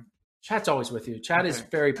open here. Chat's always with you. Chat is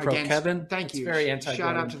very pro Kevin. Thank you. Very anti.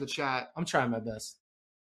 Shout out to the chat. I'm trying my best.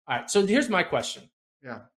 All right. So here's my question.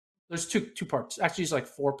 Yeah. There's two parts. Actually, it's like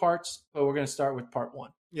 4 parts, but we're going to start with part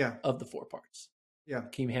 1. Yeah. Of the 4 parts. Yeah.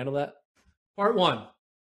 Can you handle that? Part 1.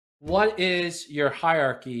 What is your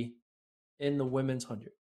hierarchy in the women's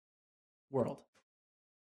 100 world?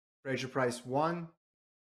 Fraser Price 1.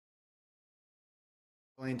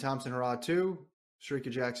 Elaine Thompson-Herah 2. Sharika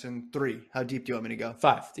Jackson 3. How deep do you want me to go?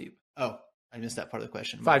 5 deep. Oh, I missed that part of the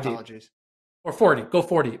question. 5 deep. Apologies. Or 4 deep. Go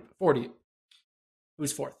 4 deep. 4 deep.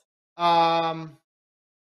 Who's 4th?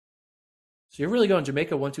 So you're really going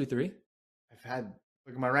Jamaica 1, 2, 3?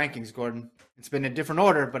 Look at my rankings, Gordon. It's been a different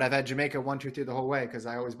order, but I've had Jamaica 1, 2, 3 the whole way because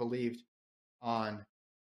I always believed in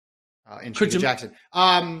Sharika Jackson.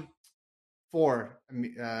 4.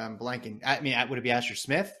 I'm blanking. I mean, would it be Asher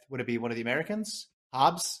Smith? Would it be one of the Americans?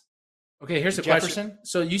 Hobbs? Okay, here's the question.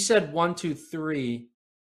 So you said 1, 2, 3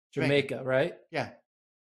 Jamaica, right? Yeah.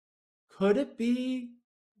 Could it be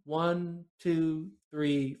 1, 2,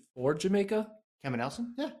 3, 4 Jamaica? Kevin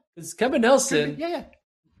Nelson? Yeah. Because Kevin Nelson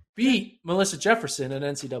beat Yeah. Melissa Jefferson in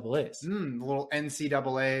NCAAs. Little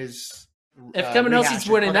NCAAs. If Kevin Nelson's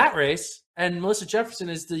winning that race and Melissa Jefferson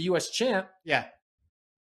is the U.S. champ,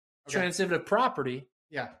 transitive property,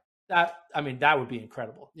 that would be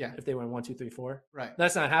incredible. Yeah. If they went 1, 2, 3, 4. Right.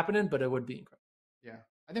 That's not happening, but it would be incredible. Yeah.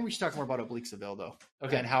 I think we should talk more about Oblique Seville, though.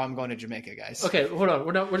 Okay. And how I'm going to Jamaica, guys. Okay, hold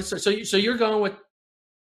on. So you're going with.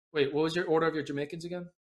 Wait, what was your order of your Jamaicans again?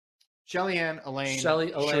 Shelly-Ann, Elaine,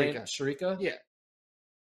 Sharika. Yeah.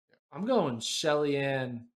 I'm going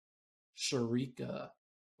Shelly-Ann, Sharika,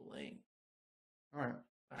 Elaine. All right.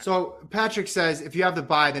 So Patrick says, if you have the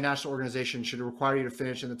bye, the national organization should require you to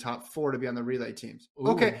finish in the top 4 to be on the relay teams. Ooh.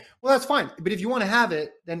 Okay, well, that's fine. But if you want to have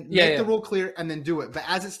it, then make the rule clear and then do it. But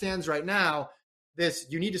as it stands right now,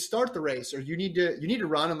 you need to start the race or you need to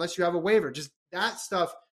run unless you have a waiver. Just that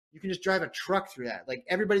stuff, you can just drive a truck through that. Like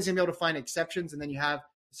everybody's going to be able to find exceptions, and then you have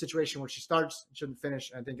a situation where she starts and shouldn't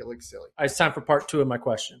finish, and I think it looks silly. All right, it's time for part 2 of my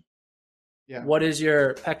question. Yeah. What is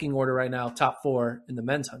your pecking order right now, top 4 in the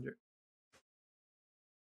men's 100?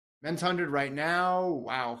 Men's 100 right now,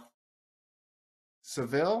 wow.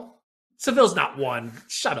 Seville? Seville's not 1.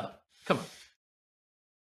 Shut up. Come on.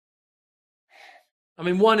 I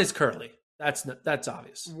mean, 1 is Kerley. That's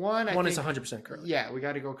obvious. 1 is 100% Kerley. Yeah, we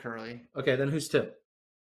got to go Kerley. Okay, then who's 2?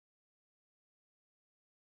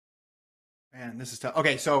 Man, this is tough.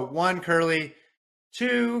 Okay, so 1 Kerley,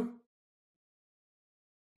 2.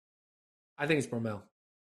 I think it's Bromell.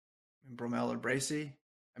 Bromell or Bracey.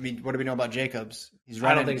 I mean, what do we know about Jacobs? He's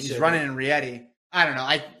running in Rieti. I don't know.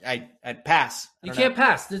 I'd pass. You can't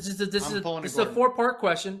pass. This is a 4-part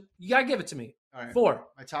question. You gotta give it to me. All right. 4.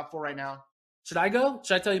 My top 4 right now. Should I go?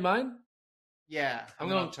 Should I tell you mine? Yeah. I'm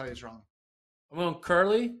going to tell you it's wrong. I'm going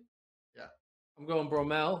Kerley. Yeah. I'm going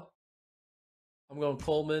Bromell. I'm going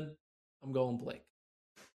Coleman. I'm going Blake.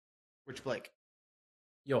 Which Blake?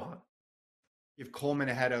 Johan. You have Coleman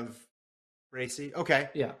ahead of Bracey? Okay.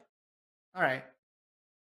 Yeah. All right.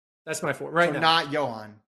 That's my 4 right now. Not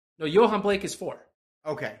Johan. No, Johan Blake is 4.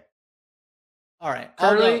 Okay. All right.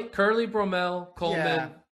 Kerley, Bromell,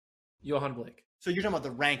 Coleman, Johan Blake. So you're talking about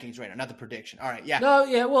the rankings right now, not the prediction. All right. Yeah. No,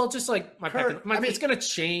 yeah. Well, just like it's going to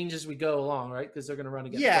change as we go along, right? Because they're going to run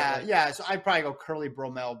against. Yeah. So I'd probably go Kerley,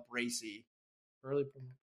 Bromell, Bracey. Kerley,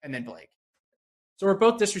 Bromell. And then Blake. So we're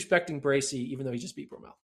both disrespecting Bracey, even though he just beat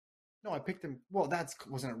Bromell. No, I picked him. Well,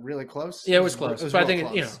 wasn't it really close? Yeah, it was close. But I think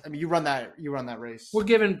close. I mean, you run that race. We're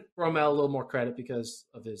giving Bromell a little more credit because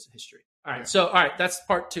of his history. All right. So, that's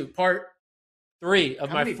part 2. Part 3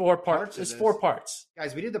 of my 4 parts. There's 4 parts.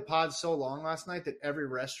 Guys, we did the pod so long last night that every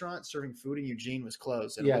restaurant serving food in Eugene was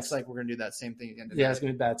closed. And it looks like we're going to do that same thing again today. Yeah, it's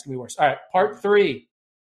going to be bad. It's going to be worse. All right. Part 3,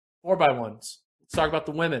 4x1s. Let's talk about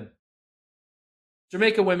the women.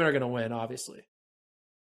 Jamaica women are going to win, obviously.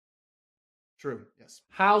 True, yes.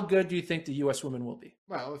 How good do you think the U.S. women will be?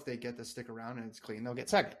 Well, if they get to stick around and it's clean, they'll get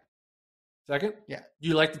second. Second? Yeah. Do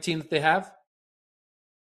you like the team that they have?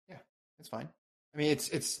 Yeah, it's fine. I mean,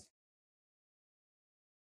 it's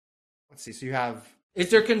let's see. So you have. Is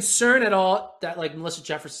there concern at all that like Melissa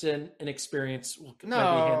Jefferson and experience will maybe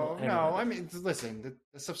handle? No. I mean, listen,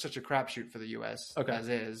 that's such a crapshoot for the U.S. as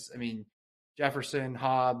is. I mean, Jefferson,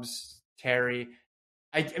 Hobbs, Terry.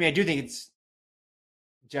 I mean, I do think it's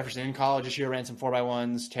Jefferson in college this year ran some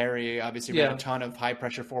 4x1s. Terry obviously ran a ton of high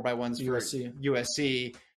pressure 4x1s for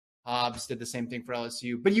USC. Hobbs did the same thing for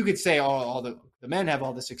LSU. But you could say all the men have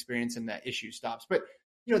all this experience and that issue stops. But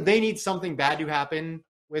they need something bad to happen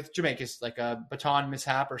with Jamaica, like a baton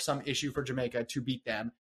mishap or some issue for Jamaica to beat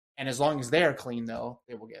them. And as long as they're clean, though,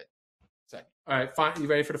 they will get second. All right, fine. You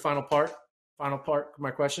ready for the final part? Final part of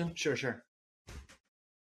my question? Sure.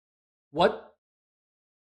 What?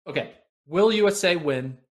 Okay. Will USA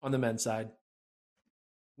win on the men's side?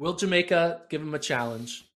 Will Jamaica give them a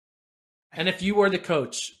challenge? And if you were the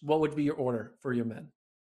coach, what would be your order for your men?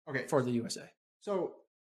 Okay. For the USA. So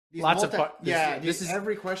these lots of parts. This is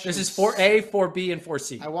every question. This is 4A, 4B, and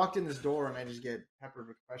 4C. I walked in this door and I just get peppered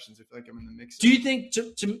with questions. I feel like I'm in the mix. Do you think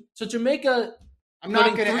so? Jamaica. I'm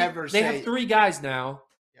not going to ever say they have 3 guys now.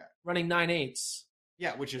 Yeah. Running 9.8s.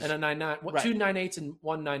 Yeah, which is and a 9.9. Right. 2 9.8s and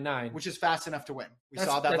 1 9.9, which is fast enough to win. We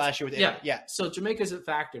saw that last year with Italy. Yeah. So Jamaica's a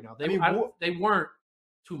factor now. They weren't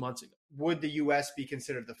 2 months ago. Would the U.S. be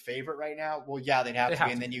considered the favorite right now? Well, yeah, they'd have to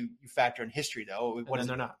be. And then you factor in history, though. What is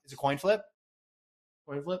they're not? Is it coin flip?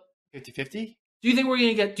 Coin flip? 50-50? Do you think we're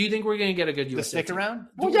gonna get a good USA the stick team? around?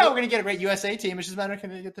 Well, yeah, we're gonna get a great USA team. It's just a matter of can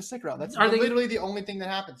they get the stick around. That's literally the only thing that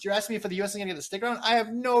happens. You're asking me if the US is gonna get the stick around? I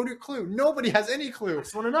have no clue. Nobody has any clue. I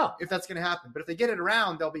just want to know if that's gonna happen. But if they get it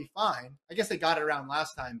around, they'll be fine. I guess they got it around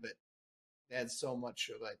last time, but they had so much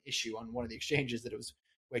of an issue on one of the exchanges that it was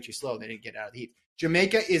way too slow. They didn't get out of the heat.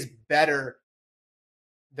 Jamaica is better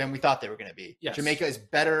than we thought they were gonna be. Yes. Jamaica is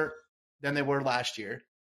better than they were last year.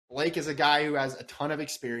 Blake is a guy who has a ton of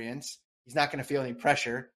experience. He's not going to feel any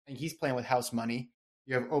pressure. And he's playing with house money.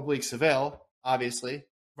 You have Oblique Seville, obviously.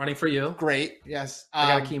 Running for you. Great. Yes.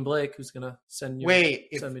 I got Akeem Blake who's going to send me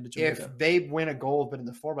to Jamaica. If they win a gold but in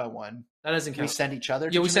the 4x1, that doesn't count. We send each other?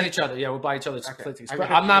 Yeah, we send each other. Yeah, we'll buy each other's tickets.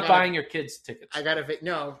 I'm not buying your kids' tickets.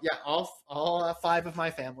 All 5 of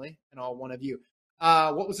my family and all 1 of you.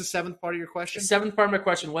 What was the 7th part of your question? The 7th part of my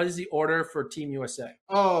question, what is the order for Team USA?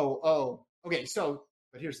 Okay,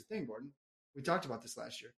 but here's the thing, Gordon. We talked about this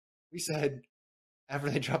last year. We said after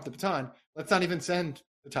they drop the baton, let's not even send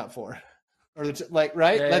the top 4, or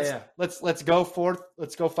right? Let's go 4th.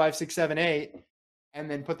 Let's go 5, 6, 7, 8,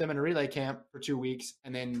 and then put them in a relay camp for 2 weeks,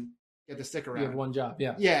 and then get the stick around. You have 1 job,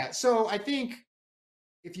 yeah. Yeah. So I think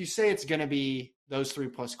if you say it's going to be those 3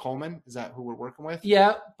 plus Coleman, is that who we're working with?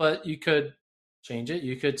 Yeah, but you could change it.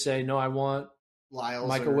 You could say no. I want Lyles,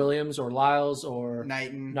 Michael Williams, or Lyles, or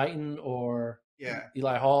Knighton, or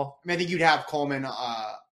Eli Hall. I mean, I think you'd have Coleman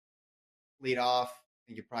lead off. I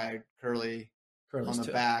think you probably had Kerley on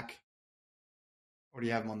the back. Or do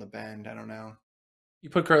you have him on the bend? I don't know. You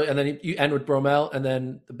put Kerley, and then you end with Bromell, and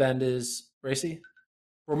then the bend is Bracey.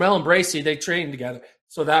 Bromell and Bracey, they train together.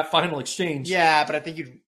 So that final exchange. Yeah, but I think who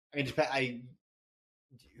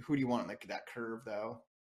do you want on that curve, though?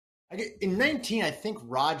 In 19, I think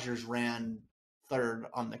Rogers ran 3rd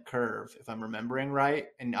on the curve, if I'm remembering right.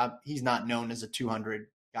 And he's not known as a 200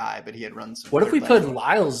 guy, but he had run some. What if we put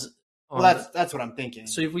Lyles on? Well, that's what I'm thinking.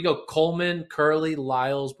 So if we go Coleman, Kerley,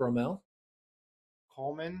 Lyles, Bromell?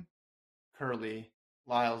 Coleman, Kerley,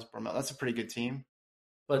 Lyles, Bromell. That's a pretty good team.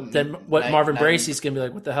 But then Marvin Bracey's going to be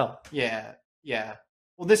like, what the hell? Yeah.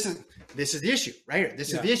 Well, this is the issue right here.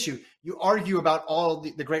 This is the issue. You argue about all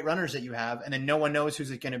the great runners that you have, and then no one knows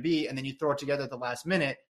who's it going to be, and then you throw it together at the last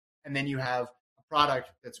minute, and then you have a product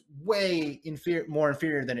that's way more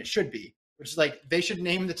inferior than it should be, which is like they should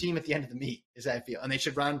name the team at the end of the meet, as I feel, and they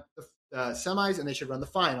should run the semis and they should run the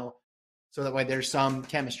final, so that way there's some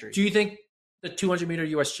chemistry. Do you think the 200-meter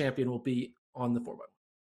U.S. champion will be on the 4x1?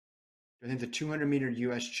 I think the 200-meter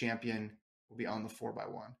U.S. champion will be on the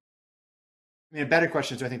 4x1. I mean, a better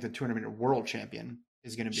question is, do I think the 200-meter world champion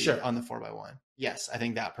is going to be on the 4x1? Yes, I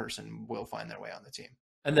think that person will find their way on the team.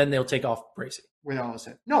 And then they'll take off Bracey. With all this,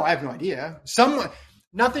 no, I have no idea.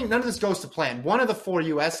 None of this goes to plan. One of the 4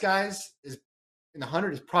 U.S. guys is in the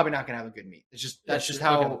 100 is probably not going to have a good meet. That's just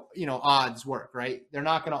how odds work, right? They're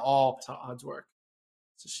not going to all. That's how odds work.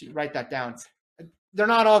 Write that down. They're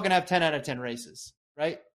not all going to have 10 out of 10 races,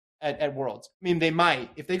 right? At Worlds. I mean, they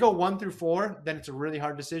might. If they go 1 through 4, then it's a really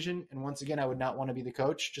hard decision. And once again, I would not want to be the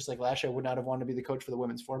coach. Just like last year, I would not have wanted to be the coach for the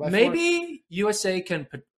women's 4x4. Maybe USA can.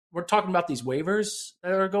 We're talking about these waivers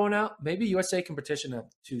that are going out. Maybe USA can petition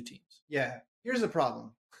up 2 teams. Yeah. Here's the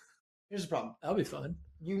problem. That'll be fun.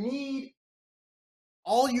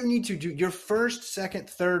 All you need to do, your 1st,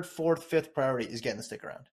 2nd, 3rd, 4th, 5th priority is getting the stick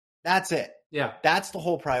around. That's it. Yeah. That's the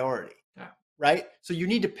whole priority. right? So you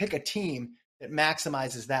need to pick a team that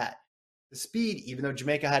maximizes that. The speed, even though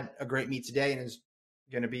Jamaica had a great meet today and is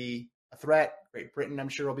going to be a threat, Great Britain, I'm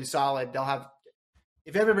sure, will be solid. They'll have,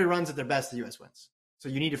 if everybody runs at their best, the U.S. wins. So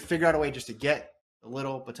you need to figure out a way just to get the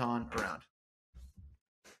little baton around.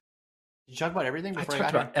 Did you talk about everything before I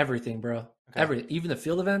talked about everything, bro. Okay. Everything, even the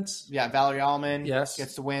field events. Yeah, Valerie Allman Yes.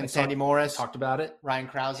 gets the win. Sandy Morris. Talked about it. Ryan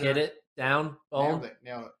Krauser. Hit it. Down. Boom.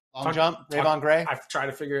 Nailed it. Long jump. Rayvon Gray. I've tried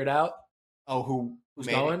to figure it out. Oh, who's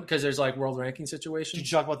going? Because there's like world ranking Did situations.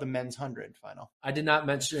 you talk about the men's 100 final? I did not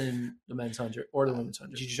mention the men's 100 or the women's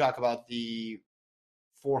 100. Did you talk about the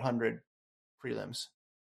 400 prelims?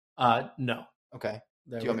 No. Okay.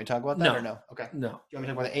 Do you want me to talk about that or no? Okay. No. Do you want me to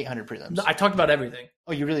talk about the 800 prelims? No, I talked about everything.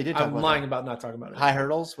 Oh, you really did talk about I'm lying about not talking about it. High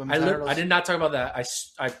hurdles, women's high hurdles? I did not talk about that.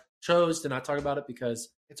 I chose to not talk about it because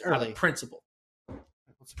it's early. Out of principle.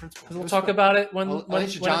 What's the principle? Because we'll talk about it when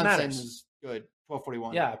Alicia it Johnson matters. was good.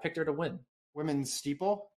 12:41. Yeah, I picked her to win. Women's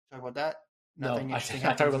steeple. Talk about that. No, I talked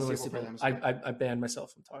about the women's steeple. I banned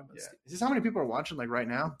myself from talking about steeple. Is this how many people are watching like right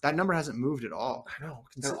now? That number hasn't moved at all. I know.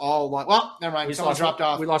 They're all well. Never mind. Someone dropped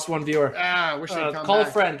off. We lost one viewer. Wish they'd come call back.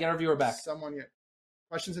 a friend. Get our viewer back. Someone get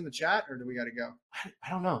questions in the chat, or do we got to go? I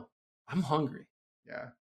don't know. I'm hungry. Yeah.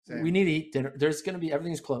 Same. We need to eat dinner. There's going to be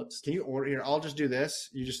everything's closed. Can you order here? I'll just do this.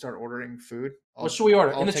 You just start ordering food. What should we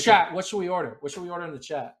order in the chat? What should we order? What should we order in the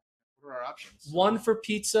chat? What are our options? 1 for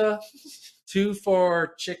pizza, 2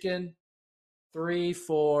 for chicken, 3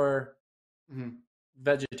 for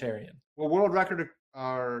vegetarian. Well, world record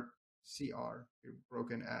are CR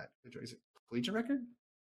broken at. Is it collegiate record?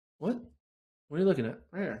 What? What are you looking at?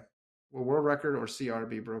 Right here. Will world record or CR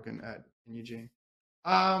be broken at in Eugene?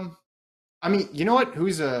 I mean, you know what? Who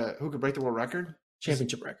could break the world record?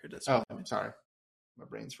 Championship record. That's sorry, my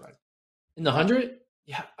brain's fried. In the 100?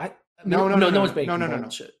 Yeah. No one's breaking. No.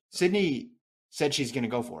 Shit. Sydney said she's going to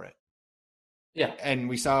go for it. Yeah, and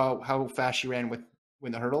we saw how fast she ran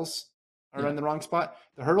when the hurdles are in the wrong spot.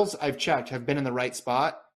 The hurdles I've checked have been in the right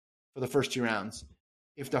spot for the first 2 rounds.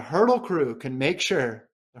 If the hurdle crew can make sure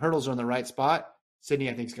the hurdles are in the right spot, Sydney,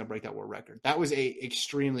 I think, is going to break that world record. That was a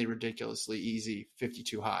extremely ridiculously easy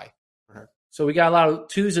 52 high for her. So we got a lot of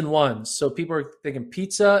 2s and 1s. So people are thinking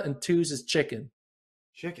pizza and 2s is chicken.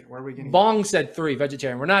 Chicken. Where are we getting? Bong said 3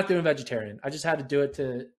 vegetarian. We're not doing vegetarian. I just had to do it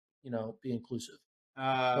to be inclusive.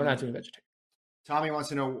 We're not doing vegetarian. Tommy wants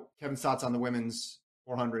to know Kevin's thoughts on the women's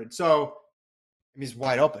 400. So, I mean, it's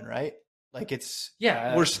wide open, right? Like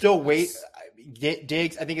we're still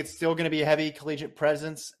Diggs. I think it's still going to be a heavy collegiate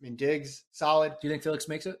presence. I mean, Diggs solid. Do you think Felix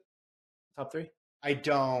makes it? Top 3? I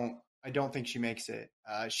don't think she makes it.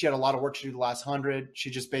 She had a lot of work to do the last 100. She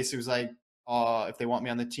just basically was like, if they want me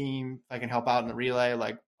on the team, if I can help out in the relay,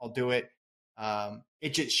 like I'll do it.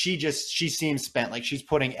 She seems spent. Like she's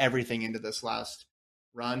putting everything into this last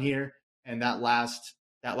run here. And that last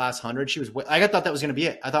 100, I thought that was going to be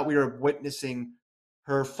it. I thought we were witnessing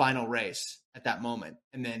her final race at that moment.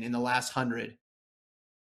 And then in the last 100,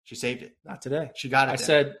 she saved it. Not today. She got it. I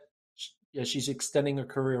said, yeah, she's extending her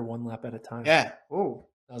career 1 lap at a time. Yeah. Oh,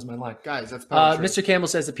 that was my line. Guys, that's power. Mr. Campbell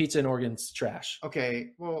says the pizza in Oregon's trash.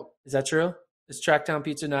 Okay. Well, is that true? Is Tracktown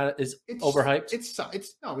pizza overhyped? It's not.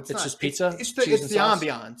 It's just pizza. It's the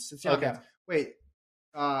ambiance. It's the ambiance. Wait.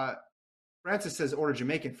 Francis says order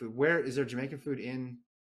Jamaican food. Where is there Jamaican food in?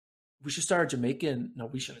 We should start a Jamaican. No,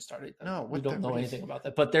 we shouldn't have started that. No, we don't know anything about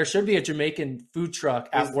that. But there should be a Jamaican food truck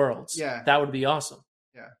at Worlds. Yeah. That would be awesome.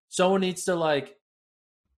 Yeah. Someone needs to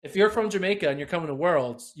if you're from Jamaica and you're coming to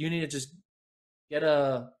Worlds, you need to just get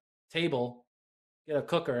a table, get a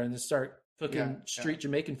cooker, and just start cooking street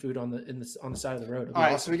Jamaican food on the side of the road. All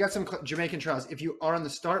right, so we got some Jamaican trials. If you are on the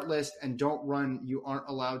start list and don't run, you aren't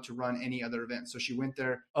allowed to run any other events. So she went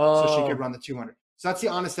there so she could run the 200. So that's the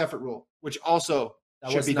honest effort rule, which also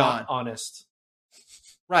should be gone. Honest,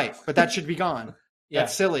 right? But that should be gone. Yeah.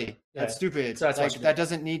 That's silly. That's stupid. So that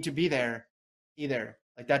doesn't need to be there either.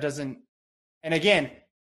 Like that doesn't. And again,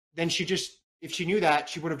 then if she knew that,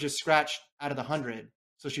 she would have just scratched out of the 100.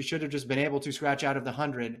 So she should have just been able to scratch out of the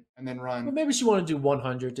 100 and then run. Well, maybe she wanted to do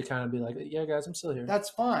 100 to kind of be like, yeah, guys, I'm still here.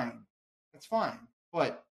 That's fine.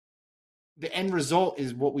 But the end result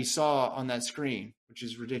is what we saw on that screen, which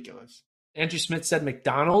is ridiculous. Andrew Smith said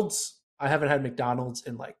McDonald's. I haven't had McDonald's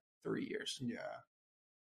in 3 years. Yeah.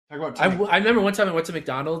 Talk about I remember one time I went to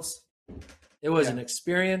McDonald's. It was an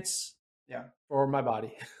experience for my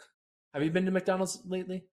body. Have you been to McDonald's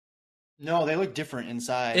lately? No, they look different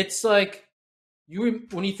inside. It's like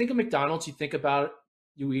when you think of McDonald's, you think about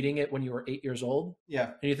you eating it when you were 8 years old.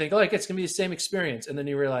 Yeah. And you think, it's going to be the same experience. And then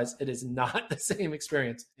you realize it is not the same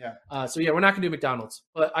experience. Yeah. We're not going to do McDonald's.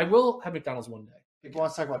 But I will have McDonald's one day. People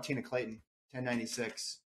want to talk about Tina Clayton,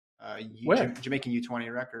 1096. Where? Jamaican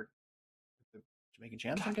U20 record. The Jamaican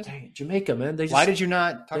champs, I guess. Dang it, Jamaica, man. Why did you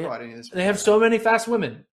not talk about any of this? They have so many fast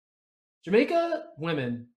women. Jamaica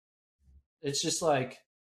women, it's just like,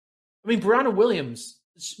 I mean, Brianna Williams,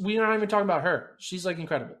 we're not even talking about her. She's like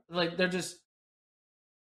incredible. Like they're just.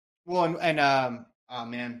 Well, oh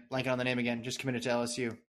man, blanking on the name again. Just committed to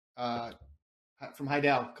LSU. From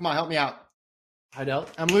Heidel. Come on, help me out. Heidel?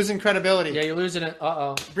 I'm losing credibility. Yeah, you're losing it.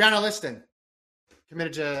 Brianna Liston.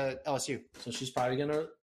 Committed to LSU. So she's probably going to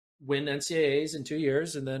win NCAAs in 2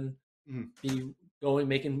 years and then be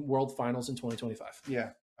making world finals in 2025. Yeah.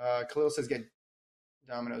 Khalil says get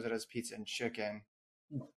Domino's at his pizza and chicken.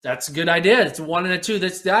 That's a good idea. It's a 1 and a 2.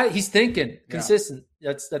 He's thinking consistent.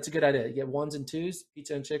 That's a good idea. You get 1s and 2s,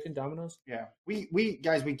 pizza and chicken, Domino's. Yeah. We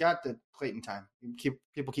guys, we got the Clayton time.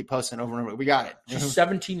 People keep posting over and over. We got it. She's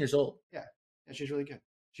 17 years old. Yeah. Yeah, she's really good.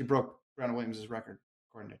 She broke Brianna Williams' record,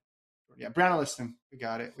 according to. Yeah, Brianna Liston. We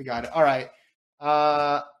got it. All right.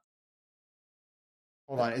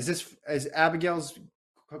 Hold on. Is Abigail's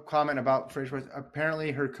comment about Fraser?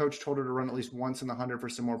 Apparently, her coach told her to run at least once in the 100 for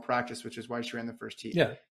some more practice, which is why she ran the first heat.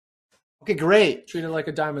 Yeah. Okay, great. Treat it like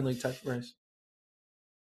a Diamond League type race.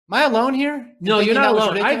 Am I alone here? No, you're not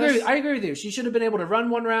alone. I agree with you. She should have been able to run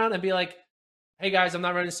one round and be like, "Hey guys, I'm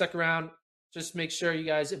not running the second round. Just make sure you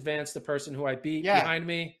guys advance the person who I beat behind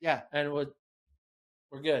me. Yeah, and we're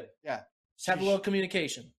good. Yeah, just have a little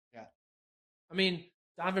communication. Yeah, I mean,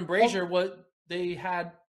 Donovan Brazier. They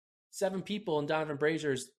had 7 people in Donovan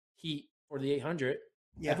Brazier's heat for the 800.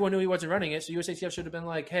 Yeah. Everyone knew he wasn't running it, so USATF should have been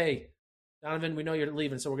like, "Hey, Donovan, we know you're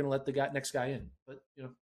leaving, so we're going to let the next guy in." But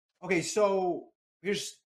okay. So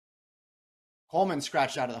here's Coleman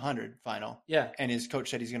scratched out of the 100 final. Yeah, and his coach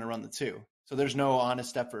said he's going to run the 2. So there's no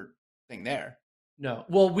honest effort thing there. No.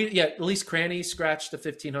 Well, at least Cranny scratched the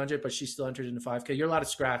 1500, but she still entered into 5K. You're allowed to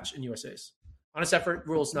scratch in USA's. Honest effort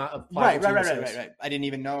rules not apply. Right. I didn't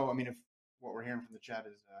even know. I mean, if what we're hearing from the chat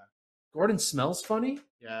is Gordon smells funny.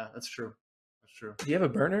 Yeah, that's true. Do you have a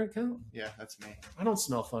burner account? Yeah, that's me. I don't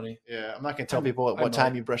smell funny. Yeah, I'm not going to tell people at what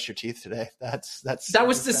time you brush your teeth today. That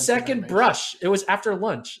was the second brush. It was after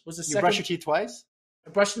lunch. It was the second. You brush your teeth twice? I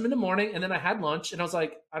brushed them in the morning, and then I had lunch, and I was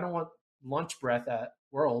like, I don't want lunch breath at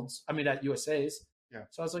USA's. Yeah.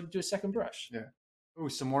 So I was like, do a second brush. Yeah. Oh,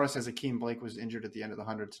 Samora says Akeem Blake was injured at the end of the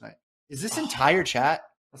 100 tonight. Is this entire chat?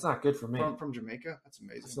 That's not good for me. From Jamaica? That's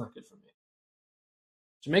amazing. That's not good for me.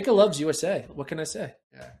 Jamaica loves USA. What can I say?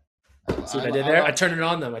 Yeah. See what I did there? I turned it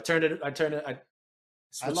on them. I turned it.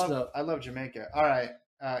 I love Jamaica. All right.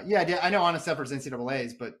 Yeah, I know honest efforts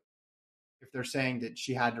NCAA's, but if they're saying that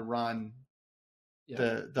she had to run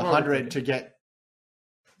the 100 to get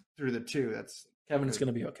through the 2, that's Kevin. It's going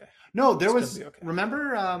to be okay. No, there was. Okay.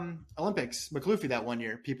 Remember Olympics, McLuffy that one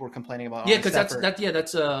year. People were complaining about. Yeah, because that's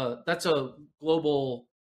a global.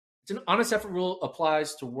 It's an honest effort rule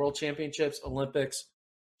applies to World Championships, Olympics.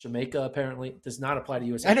 Jamaica apparently does not apply to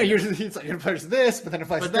USATF. I know it's like it applies to this, but then it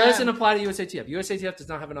applies to that. But it doesn't apply to USATF. USATF does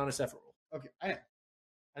not have an honest effort rule. Okay, I know.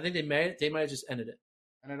 I think they might have just ended it.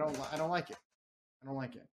 And I don't like it. All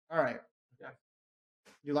right. Okay.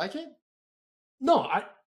 You like it? No,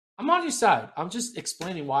 I'm on your side. I'm just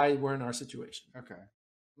explaining why we're in our situation. Okay.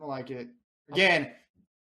 I don't like it. Again,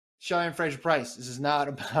 Shelly Fraser Price. This is not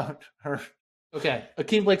about her. Okay.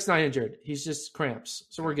 Akeem Blake's not injured. He's just cramps.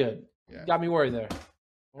 So we're good. Yeah. Got me worried there.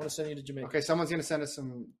 I want to send you to Jamaica. Okay, someone's going to send us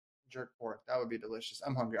some jerk pork. That would be delicious.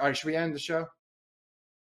 I'm hungry. All right, should we end the show?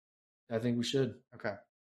 I think we should. Okay.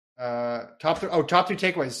 Top 3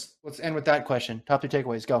 takeaways. Let's end with that question. Top 3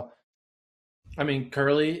 takeaways. Go. I mean,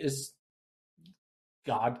 Kerley is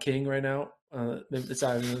God King right now. I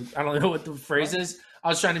don't know what the phrase is. I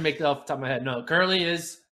was trying to make that off the top of my head. No, Kerley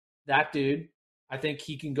is that dude. I think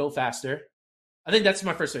he can go faster. I think that's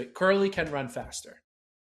my first takeaway. Kerley can run faster.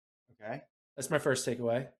 Okay. That's my first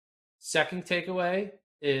takeaway. Second takeaway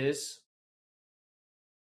is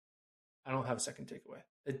I don't have a second takeaway.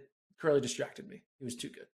 Kerley distracted me. He was too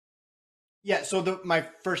good. Yeah, so my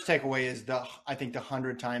first takeaway is I think the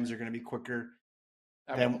 100 times are going to be quicker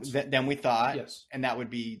than we thought. Yes. And that would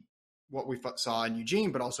be what we saw in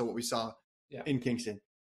Eugene, but also what we saw in Kingston.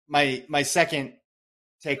 My second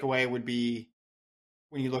takeaway would be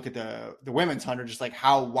when you look at the women's 100, just like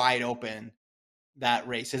how wide open that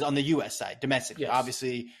race is on the U.S. side, domestically. Yes.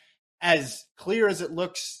 Obviously, as clear as it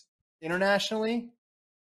looks internationally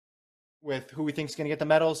with who we think is going to get the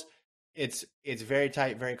medals, it's very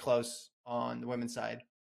tight, very close on the women's side.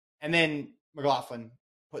 And then McLaughlin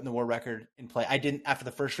putting the world record in play. After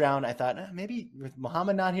the first round, I thought maybe with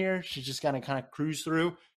Muhammad not here, she's just going to kind of cruise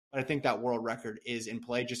through. But I think that world record is in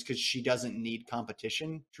play just because she doesn't need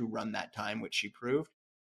competition to run that time, which she proved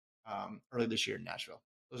early this year in Nashville.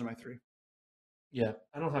 Those are my 3. Yeah,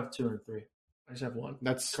 I don't have 2 and 3. I just have 1.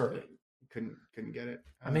 That's Kerley. Couldn't get it.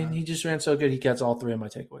 I mean, he just ran so good. He gets all 3 of my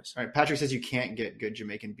takeaways. All right. Patrick says you can't get good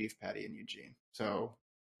Jamaican beef patty in Eugene. So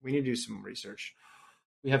we need to do some research.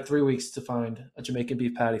 We have 3 weeks to find a Jamaican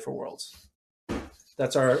beef patty for Worlds.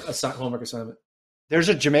 That's our homework assignment. There's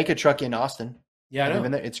a Jamaica truck in Austin. Yeah, I know.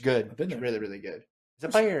 Been there. It's good. I've been there. It's really, really good. Is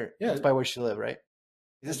it by your? Yeah, it's by where you live, right?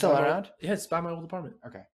 Is it still around? Yeah, it's by my old apartment.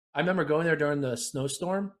 Okay. I remember going there during the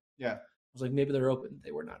snowstorm. Yeah. I was like, maybe they're open.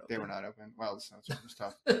 They were not open. They were not open. Well, the snowstorm was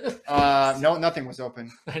tough. No, nothing was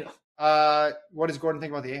open. I know. What does Gordon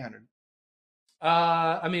think about the 800?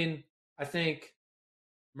 I mean, I think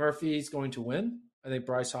Murphy's going to win. I think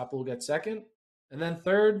Bryce Hopper will get second. And then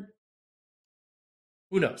third,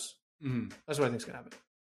 who knows? Mm-hmm. That's what I think is going to happen.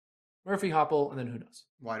 Murphy, Hopple, and then who knows?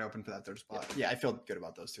 Wide open for that third spot. Yeah, I feel good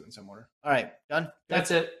about those 2 in some order. All right, done? That's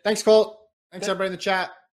it. Thanks, Colt. Thanks, everybody in the chat.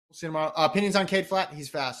 We'll see you tomorrow. Opinions on Cade Flat? He's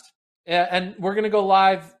fast. Yeah, and we're going to go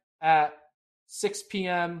live at 6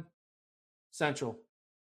 p.m. Central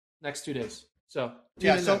next 2 days. So,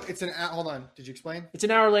 it's hold on. Did you explain? It's an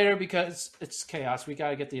hour later because it's chaos. We got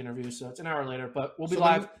to get the interview, so it's an hour later. But we'll be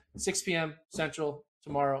live 6 p.m. Central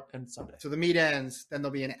tomorrow and Sunday. So the meet ends, then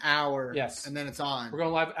there'll be an hour. Yes. And then it's on. We're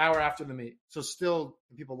going live an hour after the meet. So still,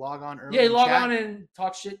 can people log on early? Yeah, log on and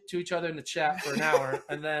talk shit to each other in the chat for an hour,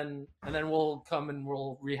 and then we'll come and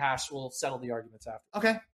we'll rehash. We'll settle the arguments after.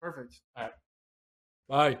 Okay, perfect. All right.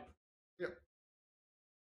 Bye.